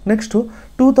 ನೆಕ್ಸ್ಟು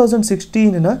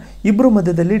 2016ನ ಇಬ್ಬರು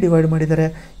ಮಧ್ಯದಲ್ಲಿ ಡಿವೈಡ್ ಮಾಡಿದ್ದಾರೆ.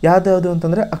 ಯಾವ್ದು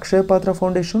ಅಂತಂದರೆ ಅಕ್ಷಯ ಪಾತ್ರ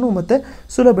ಫೌಂಡೇಶನು ಮತ್ತು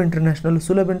ಸುಲಭ್ ಇಂಟರ್ನ್ಯಾಷನಲ್.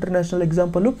 ಸುಲಭ್ ಇಂಟರ್ನ್ಯಾಷನಲ್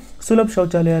ಎಕ್ಸಾಂಪಲು ಸುಲಭ್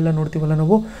ಶೌಚಾಲಯ ಎಲ್ಲ ನೋಡ್ತೀವಲ್ಲ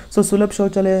ನಾವು. ಸೊ ಸುಲಭ್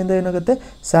ಶೌಚಾಲಯದಿಂದ ಏನಾಗುತ್ತೆ,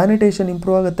 ಸ್ಯಾನಿಟೇಷನ್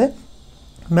ಇಂಪ್ರೂವ್ ಆಗುತ್ತೆ,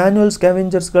 ಮ್ಯಾನ್ಯುವಲ್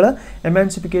ಸ್ಕ್ಯಾವೆಂಜರ್ಸ್ಗಳ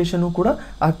ಎಮ್ಯಾನ್ಸಿಫಿಕೇಷನು ಕೂಡ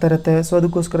ಆಗ್ತಾ ಇರುತ್ತೆ. ಸೊ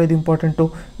ಅದಕ್ಕೋಸ್ಕರ ಇದು important.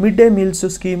 Mid day meals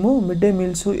scheme, mid day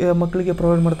meals ಮಕ್ಕಳಿಗೆ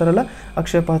ಪ್ರೊವೈಡ್ ಮಾಡ್ತಾರಲ್ಲ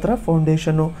ಅಕ್ಷಯ ಪಾತ್ರ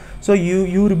ಫೌಂಡೇಶನ್ನು. ಸೊ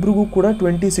ಇವರಿಬ್ರಿಗೂ ಕೂಡ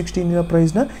 2016ನ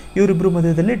ಪ್ರೈಸ್ನ ಇವರಿಬ್ಬರು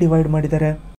ಮಧ್ಯದಲ್ಲಿ ಡಿವೈಡ್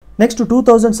ಮಾಡಿದ್ದಾರೆ. ನೆಕ್ಸ್ಟ್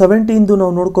 2017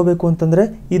 ನಾವು ನೋಡ್ಕೋಬೇಕು ಅಂತಂದರೆ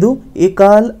ಇದು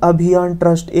ಏಕಾಲ್ ಅಭಿಯಾನ್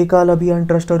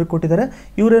ಟ್ರಸ್ಟ್ ಅವ್ರಿಗೆ ಕೊಟ್ಟಿದ್ದಾರೆ.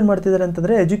 ಇವ್ರೇನು ಮಾಡ್ತಿದ್ದಾರೆ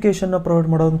ಅಂತಂದರೆ ಎಜುಕೇಷನ್ನ ಪ್ರೊವೈಡ್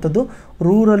ಮಾಡೋವಂಥದ್ದು,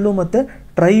 ರೂರಲ್ಲು ಮತ್ತು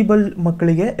ಟ್ರೈಬಲ್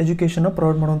ಮಕ್ಕಳಿಗೆ ಎಜುಕೇಷನ್ನ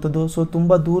ಪ್ರೊವೈಡ್ ಮಾಡೋವಂಥದ್ದು. ಸೊ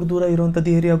ತುಂಬ ದೂರ ಇರುವಂಥದ್ದು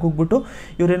ಏರಿಯಾಗೆ ಹೋಗ್ಬಿಟ್ಟು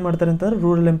ಇವ್ರೇನು ಮಾಡ್ತಾರೆ ಅಂತಂದರೆ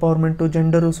ರೂರಲ್ ಎಂಪವರ್ಮೆಂಟು,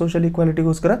 ಜೆಂಡರು, ಸೋಷಲ್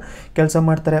ಈಕ್ವಾಲಿಟಿಗೋಸ್ಕರ ಕೆಲಸ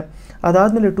ಮಾಡ್ತಾರೆ.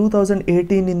 ಅದಾದಮೇಲೆ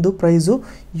 2018 ಪ್ರೈಸು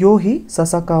ಯೋಹಿ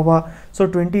ಸಸಾಕಾವಾ. ಸೊ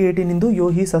 2018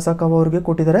 ಯೋಹಿ ಸಸಾಕಾವಾ ಅವ್ರಿಗೆ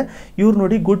ಕೊಟ್ಟಿದ್ದಾರೆ. ಇವ್ರು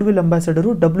ನೋಡಿ ಗುಡ್ ವಿಲ್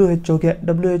ಅಂಬಾಸಡರು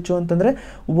WHO ಅಂತಂದರೆ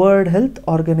ವರ್ಲ್ಡ್ ಹೆಲ್ತ್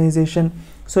ಆರ್ಗನೈಸೇಷನ್.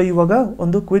 ಸೊ ಇವಾಗ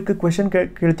ಒಂದು ಕ್ವಿಕ್ ಕ್ವೆಶನ್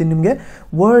ಕೇಳ್ತೀನಿ ನಿಮಗೆ.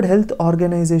 ವರ್ಲ್ಡ್ ಹೆಲ್ತ್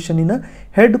ಆರ್ಗನೈಸೇಷನಿನ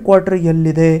ಹೆಡ್ ಕ್ವಾರ್ಟರ್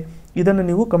ಎಲ್ಲಿದೆ? ಇದನ್ನು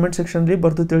ನೀವು ಕಮೆಂಟ್ ಸೆಕ್ಷನಲ್ಲಿ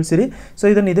ಬರೆದು ತಿಳಿಸಿರಿ. ಸೊ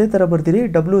ಇದನ್ನು ಇದೇ ಥರ ಬರ್ದಿರಿ,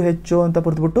 WHO ಅಂತ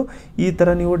ಬರೆದ್ಬಿಟ್ಟು ಈ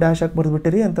ಥರ ನೀವು ಡ್ಯಾಶ್ ಹಾಕಿ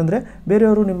ಬರೆದ್ಬಿಟ್ಟಿರಿ ಅಂತಂದರೆ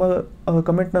ಬೇರೆಯವರು ನಿಮ್ಮ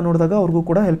ಕಮೆಂಟ್ನ ನೋಡಿದಾಗ ಅವ್ರಿಗೂ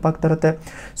ಕೂಡ ಹೆಲ್ಪ್ ಆಗ್ತಾ ಇರುತ್ತೆ.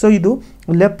 ಸೊ ಇದು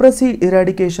ಲೆಪ್ರಸಿ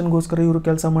ಇರಾಡಿಕೇಷನ್ಗೋಸ್ಕರ ಇವರು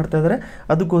ಕೆಲಸ ಮಾಡ್ತಾ ಇದ್ದಾರೆ.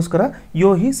 ಅದಕ್ಕೋಸ್ಕರ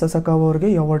ಯೋಹಿ ಸಸಾಕಾವಾ ಅವ್ರಿಗೆ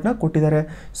ಈ ಅವಾರ್ಡ್ನ ಕೊಟ್ಟಿದ್ದಾರೆ.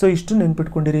 ಸೊ ಇಷ್ಟು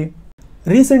ನೆನ್ಪಿಟ್ಕೊಂಡಿರಿ.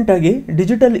 ರೀಸೆಂಟಾಗಿ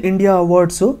ಡಿಜಿಟಲ್ ಇಂಡಿಯಾ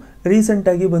ಅವಾರ್ಡ್ಸು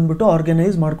ರೀಸೆಂಟಾಗಿ ಬಂದ್ಬಿಟ್ಟು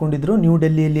ಆರ್ಗನೈಸ್ ಮಾಡ್ಕೊಂಡಿದ್ರು ನ್ಯೂ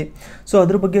ಡೆಲ್ಲಿಯಲ್ಲಿ. ಸೊ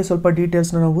ಅದ್ರ ಬಗ್ಗೆ ಸ್ವಲ್ಪ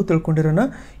ಡೀಟೇಲ್ಸ್ನ ನಾವು ತಿಳ್ಕೊಂಡಿರೋಣ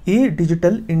ಈ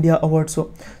ಡಿಜಿಟಲ್ ಇಂಡಿಯಾ ಅವಾರ್ಡ್ಸು.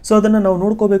 ಸೊ ಅದನ್ನು ನಾವು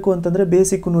ನೋಡ್ಕೋಬೇಕು ಅಂತಂದರೆ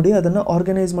ಬೇಸಿಕ್ ನೋಡಿ, ಅದನ್ನು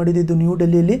ಆರ್ಗನೈಸ್ ಮಾಡಿದ್ದು ನ್ಯೂ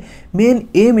ಡೆಲ್ಲಿಯಲ್ಲಿ. ಮೇನ್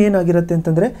ಏಮ್ ಏನಾಗಿರುತ್ತೆ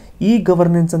ಅಂತಂದರೆ ಈ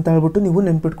ಗವರ್ನೆನ್ಸ್ ಅಂತ ಹೇಳ್ಬಿಟ್ಟು ನೀವು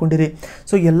ನೆನ್ಪಿಟ್ಕೊಂಡಿರಿ.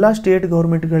 ಸೊ ಎಲ್ಲ ಸ್ಟೇಟ್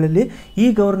ಗೌರ್ಮೆಂಟ್ಗಳಲ್ಲಿ ಈ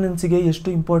ಗವರ್ನೆನ್ಸಿಗೆ ಎಷ್ಟು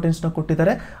ಇಂಪಾರ್ಟೆನ್ಸ್ನ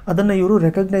ಕೊಟ್ಟಿದ್ದಾರೆ ಅದನ್ನು ಇವರು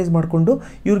ರೆಕಗ್ನೈಸ್ ಮಾಡಿಕೊಂಡು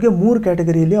ಇವ್ರಿಗೆ 3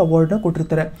 ಕ್ಯಾಟಗರಿಯಲ್ಲಿ ಅವಾರ್ಡ್ನ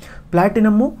ಕೊಟ್ಟಿರ್ತಾರೆ.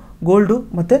 ಪ್ಲಾಟಿನಮ್ಮು, ಗೋಲ್ಡು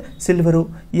ಮತ್ತು ಸಿಲ್ವರು.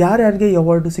 ಯಾರ್ಯಾರಿಗೆ ಈ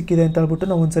ಅವಾರ್ಡು ಸಿಕ್ಕಿದೆ ಅಂತ ಹೇಳ್ಬಿಟ್ಟು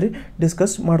ನಾವು ಒಂದ್ಸರಿ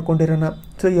ಡಿಸ್ಕಸ್ ಮಾಡ್ಕೊಂಡಿರೋಣ.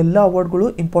 ಸೊ ಎಲ್ಲ ಅವಾರ್ಡ್ಗಳು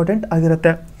ಇಂಪಾರ್ಟೆಂಟ್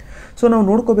ಆಗಿರುತ್ತೆ. ಸೊ ನಾವು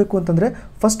ನೋಡ್ಕೋಬೇಕು ಅಂತಂದರೆ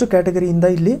ಫಸ್ಟ್ ಕ್ಯಾಟಗರಿಯಿಂದ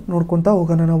ಇಲ್ಲಿ ನೋಡ್ಕೊತಾ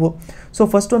ಹೋಗೋಣ ನಾವು. ಸೊ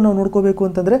ಫಸ್ಟ್ ನಾವು ನೋಡ್ಕೋಬೇಕು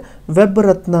ಅಂತಂದರೆ ವೆಬ್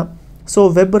ರತ್ನ. ಸೊ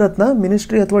ವೆಬ್ ರತ್ನ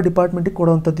ಮಿನಿಸ್ಟ್ರಿ ಅಥವಾ ಡಿಪಾರ್ಟ್ಮೆಂಟಿಗೆ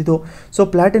ಕೊಡುವಂಥದ್ದು. ಸೊ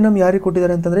ಪ್ಲಾಟಿನಮ್ ಯಾರಿಗೆ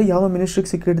ಕೊಟ್ಟಿದ್ದಾರೆ ಅಂತಂದರೆ ಯಾವ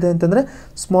ಮಿನಿಸ್ಟ್ರಿಗೆ ಸಿಕ್ಕಿದೆ ಅಂತಂದರೆ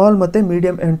ಸ್ಮಾಲ್ ಮತ್ತು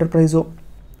ಮೀಡಿಯಮ್ ಎಂಟರ್ಪ್ರೈಸು.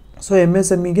 ಸೊ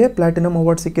MSMEಗೆ ಪ್ಲಾಟಿನಮ್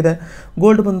ಅವಾರ್ಡ್ ಸಿಕ್ಕಿದೆ.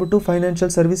 ಗೋಲ್ಡ್ ಬಂದ್ಬಿಟ್ಟು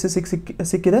ಫೈನಾನ್ಷಿಯಲ್ ಸರ್ವಿಸಸ್ಸಿಗೆ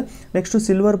ಸಿಕ್ಕಿದೆ. ನೆಕ್ಸ್ಟು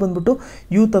ಸಿಲ್ವರ್ ಬಂದ್ಬಿಟ್ಟು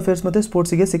ಯೂತ್ ಅಫೇರ್ಸ್ ಮತ್ತು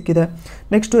ಸ್ಪೋರ್ಟ್ಸಿಗೆ ಸಿಕ್ಕಿದೆ.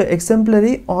 ನೆಕ್ಸ್ಟು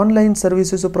ಎಕ್ಸೆಂಪ್ಲರಿ ಆನ್ಲೈನ್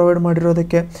ಸರ್ವಿಸಸ್ಸು ಪ್ರೊವೈಡ್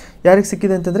ಮಾಡಿರೋದಕ್ಕೆ ಯಾರಿಗೆ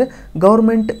ಸಿಕ್ಕಿದೆ ಅಂತಂದರೆ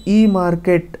ಗೌರ್ಮೆಂಟ್ ಈ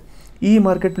ಮಾರ್ಕೆಟ್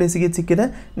ಪ್ಲೇಸಿಗೆ ಸಿಕ್ಕಿದೆ.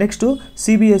 ನೆಕ್ಸ್ಟು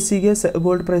CBSEಗೆ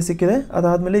ಗೋಲ್ಡ್ ಪ್ರೈಸ್ ಸಿಕ್ಕಿದೆ.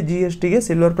 ಅದಾದಮೇಲೆ GSTಗೆ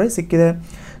ಸಿಲ್ವರ್ ಪ್ರೈಸ್ ಸಿಕ್ಕಿದೆ.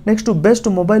 ನೆಕ್ಸ್ಟು ಬೆಸ್ಟ್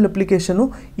ಮೊಬೈಲ್ ಅಪ್ಲಿಕೇಶನು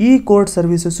ಈ ಕೋರ್ಟ್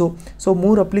ಸರ್ವಿಸಸ್ಸು. ಸೊ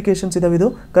 3 ಅಪ್ಲಿಕೇಶನ್ಸ್ ಇದಾವೆ. ಇದು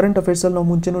ಕರೆಂಟ್ ಅಫೇರ್ಸಲ್ಲಿ ನಾವು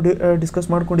ಮುಂಚೆನೂ ಡಿಸ್ಕಸ್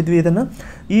ಮಾಡ್ಕೊಂಡಿದ್ವಿ ಇದನ್ನು.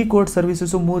 ಈ ಕೋರ್ಟ್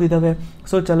ಸರ್ವಿಸಸ್ಸು 3 ಇದ್ದಾವೆ.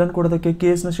 ಸೊ ಚಲನ್ ಕೊಡೋದಕ್ಕೆ,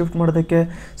 ಕೇಸ್ನ ಶಿಫ್ಟ್ ಮಾಡೋದಕ್ಕೆ,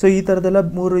 ಸೊ ಈ ಥರದ್ದೆಲ್ಲ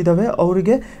 3 ಇದ್ದಾವೆ.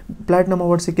 ಅವರಿಗೆ ಪ್ಲಾಟಿನಮ್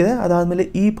ಅವಾರ್ಡ್ ಸಿಕ್ಕಿದೆ. ಅದಾದಮೇಲೆ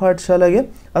ಈ ಪಾಠಶಾಲೆಗೆ,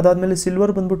 ಅದಾದಮೇಲೆ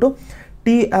ಸಿಲ್ವರ್ ಬಂದ್ಬಿಟ್ಟು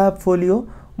T app folio,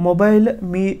 mobile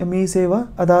me ಸೇವಾ,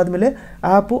 ಅದಾದಮೇಲೆ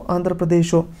ಆ್ಯಪು ಆಂಧ್ರ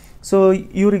ಪ್ರದೇಶು. ಸೊ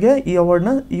ಇವರಿಗೆ ಈ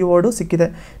ಅವಾರ್ಡು ಸಿಕ್ಕಿದೆ.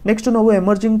 ನೆಕ್ಸ್ಟ್ ನಾವು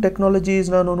ಎಮರ್ಜಿಂಗ್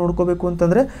ಟೆಕ್ನಾಲಜೀಸ್ನ ನಾವು ನೋಡ್ಕೋಬೇಕು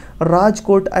ಅಂತಂದರೆ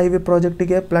ರಾಜ್ಕೋಟ್ ಹೈವೇ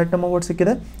ಪ್ರಾಜೆಕ್ಟಿಗೆ ಪ್ಲಾಟಿನಮ್ ಅವಾರ್ಡ್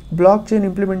ಸಿಕ್ಕಿದೆ. Block chain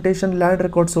implementation land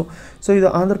records. So ಇದು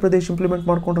ಆಂಧ್ರ ಪ್ರದೇಶ್ ಇಂಪ್ಲಿಮೆಂಟ್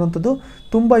ಮಾಡ್ಕೊಂಡಿರೋಂಥದ್ದು,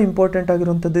 ತುಂಬ ಇಂಪಾರ್ಟೆಂಟ್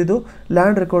ಆಗಿರೋಂಥದ್ದು ಇದು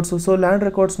ಲ್ಯಾಂಡ್ ರೆಕಾರ್ಡ್ಸು. ಸೊ ಲ್ಯಾಂಡ್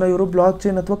ರೆಕಾರ್ಡ್ಸ್ನ ಇವರು ಬ್ಲಾಕ್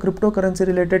ಚೈನ್ ಅಥವಾ ಕ್ರಿಪ್ಟೋ ಕರೆನ್ಸಿ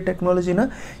ರಿಲೇಟೆಡ್ ಟೆಕ್ನಾಲಜಿನ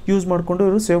ಯೂಸ್ ಮಾಡಿಕೊಂಡು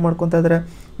ಇವರು ಸೇವ್ ಮಾಡ್ಕೊತಾ ಇದ್ದಾರೆ.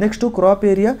 ನೆಕ್ಸ್ಟು ಕ್ರಾಪ್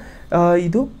ಏರಿಯಾ,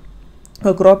 ಇದು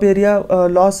crop area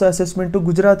loss assessment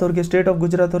Gujarat ಅವ್ರಿಗೆ, ಸ್ಟೇಟ್ ಆಫ್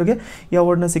ಗುಜರಾತ್ ಅವ್ರಿಗೆ ಈ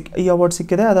ಅವಾರ್ಡ್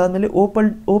ಸಿಕ್ಕಿದೆ. ಅದಾದಮೇಲೆ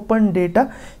ಓಪನ್ ಡೇಟಾ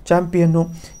ಚಾಂಪಿಯನ್ನು,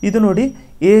 ಇದು ನೋಡಿ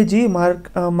AG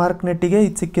ಮಾರ್ಕ್ನೆಟ್ಟಿಗೆ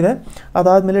ಇದು ಸಿಕ್ಕಿದೆ.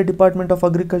 ಅದಾದಮೇಲೆ department of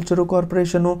agriculture,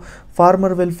 corporation,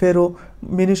 farmer welfare,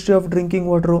 ministry of drinking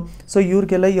water. So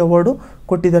ಇವ್ರಿಗೆಲ್ಲ ಈ ಅವಾರ್ಡು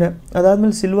ಕೊಟ್ಟಿದ್ದಾರೆ.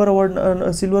 ಅದಾದಮೇಲೆ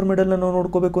ಸಿಲ್ವರ್ ಮೆಡಲ್ನ ನಾವು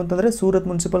ನೋಡ್ಕೋಬೇಕು ಅಂತಂದರೆ ಸೂರತ್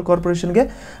ಮುನ್ಸಿಪಲ್ ಕಾರ್ಪೊರೇಷನ್ಗೆ.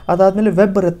 ಅದಾದಮೇಲೆ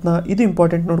ವೆಬ್ ರತ್ನ, ಇದು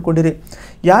ಇಂಪಾರ್ಟೆಂಟ್ ನೋಡ್ಕೊಂಡಿರಿ.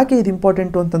 ಯಾಕೆ ಇದು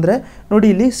ಇಂಪಾರ್ಟೆಂಟು ಅಂತಂದರೆ ನೋಡಿ,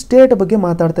 ಇಲ್ಲಿ ಸ್ಟೇಟ್ ಬಗ್ಗೆ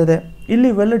ಮಾತಾಡ್ತಾ ಇದೆ. ಇಲ್ಲಿ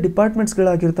ಇವೆಲ್ಲ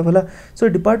ಡಿಪಾರ್ಟ್ಮೆಂಟ್ಸ್ಗಳಾಗಿರ್ತಾವಲ್ಲ. ಸೊ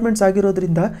ಡಿಪಾರ್ಟ್ಮೆಂಟ್ಸ್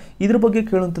ಆಗಿರೋದ್ರಿಂದ ಇದ್ರ ಬಗ್ಗೆ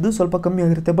ಕೇಳುವಂಥದ್ದು ಸ್ವಲ್ಪ ಕಮ್ಮಿ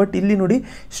ಆಗಿರುತ್ತೆ. ಬಟ್ ಇಲ್ಲಿ ನೋಡಿ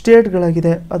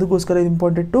ಸ್ಟೇಟ್ಗಳಾಗಿದೆ, ಅದಕ್ಕೋಸ್ಕರ ಇದು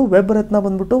ಇಂಪಾರ್ಟೆಂಟು. ವೆಬ್ ರತ್ನ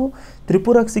ಬಂದ್ಬಿಟ್ಟು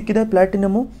ತ್ರಿಪುರಾಗೆ ಸಿಕ್ಕಿದೆ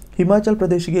ಪ್ಲಾಟಿನಮು, ಹಿಮಾಚಲ್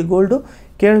ಪ್ರದೇಶಿಗೆ ಗೋಲ್ಡು,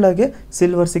 ಕೇರಳಗೆ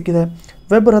ಸಿಲ್ವರ್ ಸಿಕ್ಕಿದೆ.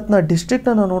 ವೆಬ್ ರತ್ನ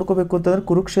ಡಿಸ್ಟ್ರಿಕ್ಟ್ನ ನಾವು ನೋಡ್ಕೋಬೇಕು ಅಂತಂದರೆ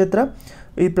ಕುರುಕ್ಷೇತ್ರ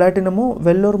ಈ ಪ್ಲಾಟಿನಮು,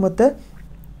 ವೆಲ್ಲೂರ್ ಮತ್ತು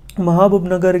ಮೆಹಬೂಬ್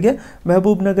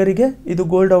ನಗರಿಗೆ ಇದು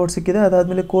ಗೋಲ್ಡ್ ಅವಾರ್ಡ್ ಸಿಕ್ಕಿದೆ.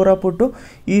 ಅದಾದಮೇಲೆ ಕೋರಾಪುಟ್ಟು,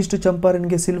 ಈಸ್ಟ್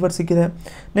ಚಂಪಾರನ್ಗೆ ಸಿಲ್ವರ್ ಸಿಕ್ಕಿದೆ.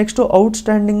 Next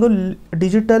ಔಟ್ಸ್ಟ್ಯಾಂಡಿಂಗು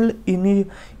digital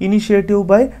initiative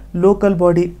by local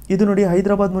body, ಇದು ನೋಡಿ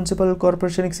ಹೈದರಾಬಾದ್ ಮುನ್ಸಿಪಲ್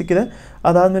ಕಾರ್ಪೊರೇಷನ್ಗೆ ಸಿಕ್ಕಿದೆ.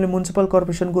 ಅದಾದಮೇಲೆ ಮುನ್ಸಿಪಲ್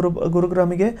ಕಾರ್ಪೊರೇಷನ್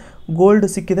ಗುರುಗ್ರಾಮಿಗೆ ಗೋಲ್ಡ್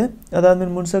ಸಿಕ್ಕಿದೆ.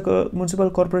 ಅದಾದಮೇಲೆ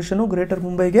ಮುನ್ಸಿಪಲ್ ಕಾರ್ಪೊರೇಷನು ಗ್ರೇಟರ್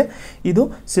ಮುಂಬೈಗೆ ಇದು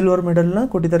ಸಿಲ್ವರ್ ಮೆಡಲ್ನ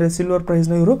ಕೊಟ್ಟಿದ್ದಾರೆ, ಸಿಲ್ವರ್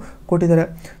ಪ್ರೈಸ್ನ ಇವರು ಕೊಟ್ಟಿದ್ದಾರೆ.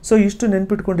 ಸೊ ಇಷ್ಟು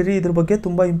ನೆನ್ಪಿಟ್ಕೊಂಡಿರಿ, ಇದ್ರ ಬಗ್ಗೆ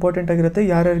ತುಂಬ ಇಂಪಾರ್ಟೆಂಟ್ ಆಗಿರುತ್ತೆ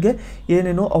ಯಾರ್ಯಾರಿಗೆ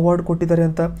ಏನೇನೋ ಅವಾರ್ಡ್ ಕೊಟ್ಟಿದ್ದಾರೆ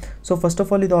ಅಂತ. ಸೊ ಫಸ್ಟ್ ಆಫ್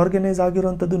ಆಲ್ ಇದು ಆರ್ಗನೈಸ್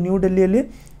ಆಗಿರುವಂಥದ್ದು ನ್ಯೂ ಡೆಲ್ಲಿಯಲ್ಲಿ,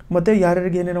 ಮತ್ತು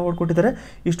ಯಾರ್ಯಾರಿಗೆ ಏನೇನು ಅವಾರ್ಡ್ ಕೊಟ್ಟಿದ್ದಾರೆ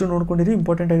ಇಷ್ಟು ನೋಡ್ಕೊಂಡಿರಿ,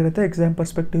 ಇಂಪಾರ್ಟೆಂಟ್ ಆಗಿರುತ್ತೆ ಎಕ್ಸಾಮ್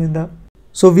ಪರ್ಸ್ಪೆಕ್ಟಿವಿಂದ.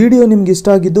 ಸೊ ವಿಡಿಯೋ ನಿಮ್ಗೆ ಇಷ್ಟ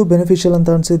ಆಗಿದ್ದು ಬೆನಿಫಿಷಿಯಲ್ ಅಂತ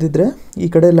ಅನಿಸಿದ್ರೆ ಈ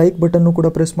ಕಡೆ ಲೈಕ್ ಬಟನ್ನು ಕೂಡ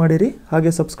ಪ್ರೆಸ್ ಮಾಡಿರಿ.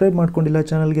 ಹಾಗೆ ಸಬ್ಸ್ಕ್ರೈಬ್ ಮಾಡ್ಕೊಂಡಿಲ್ಲ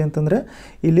ಚಾನಲ್ಗೆ ಅಂತಂದರೆ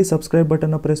ಇಲ್ಲಿ ಸಬ್ಸ್ಕ್ರೈಬ್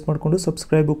ಬಟನ್ನ ಪ್ರೆಸ್ ಮಾಡಿಕೊಂಡು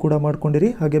ಸಬ್ಸ್ಕ್ರೈಬು ಕೂಡ ಮಾಡ್ಕೊಂಡಿರಿ.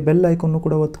 ಹಾಗೆ ಬೆಲ್ ಐಕನ್ನು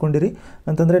ಕೂಡ ಒತ್ಕೊಂಡಿರಿ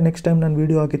ಅಂತಂದರೆ ನೆಕ್ಸ್ಟ್ ಟೈಮ್ ನಾನು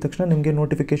ವೀಡಿಯೋ ಹಾಕಿದ ತಕ್ಷಣ ನಿಮಗೆ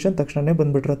ನೋಟಿಫಿಕೇಷನ್ ತಕ್ಷಣವೇ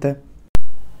ಬಂದುಬಿಟ್ಟಿರುತ್ತೆ.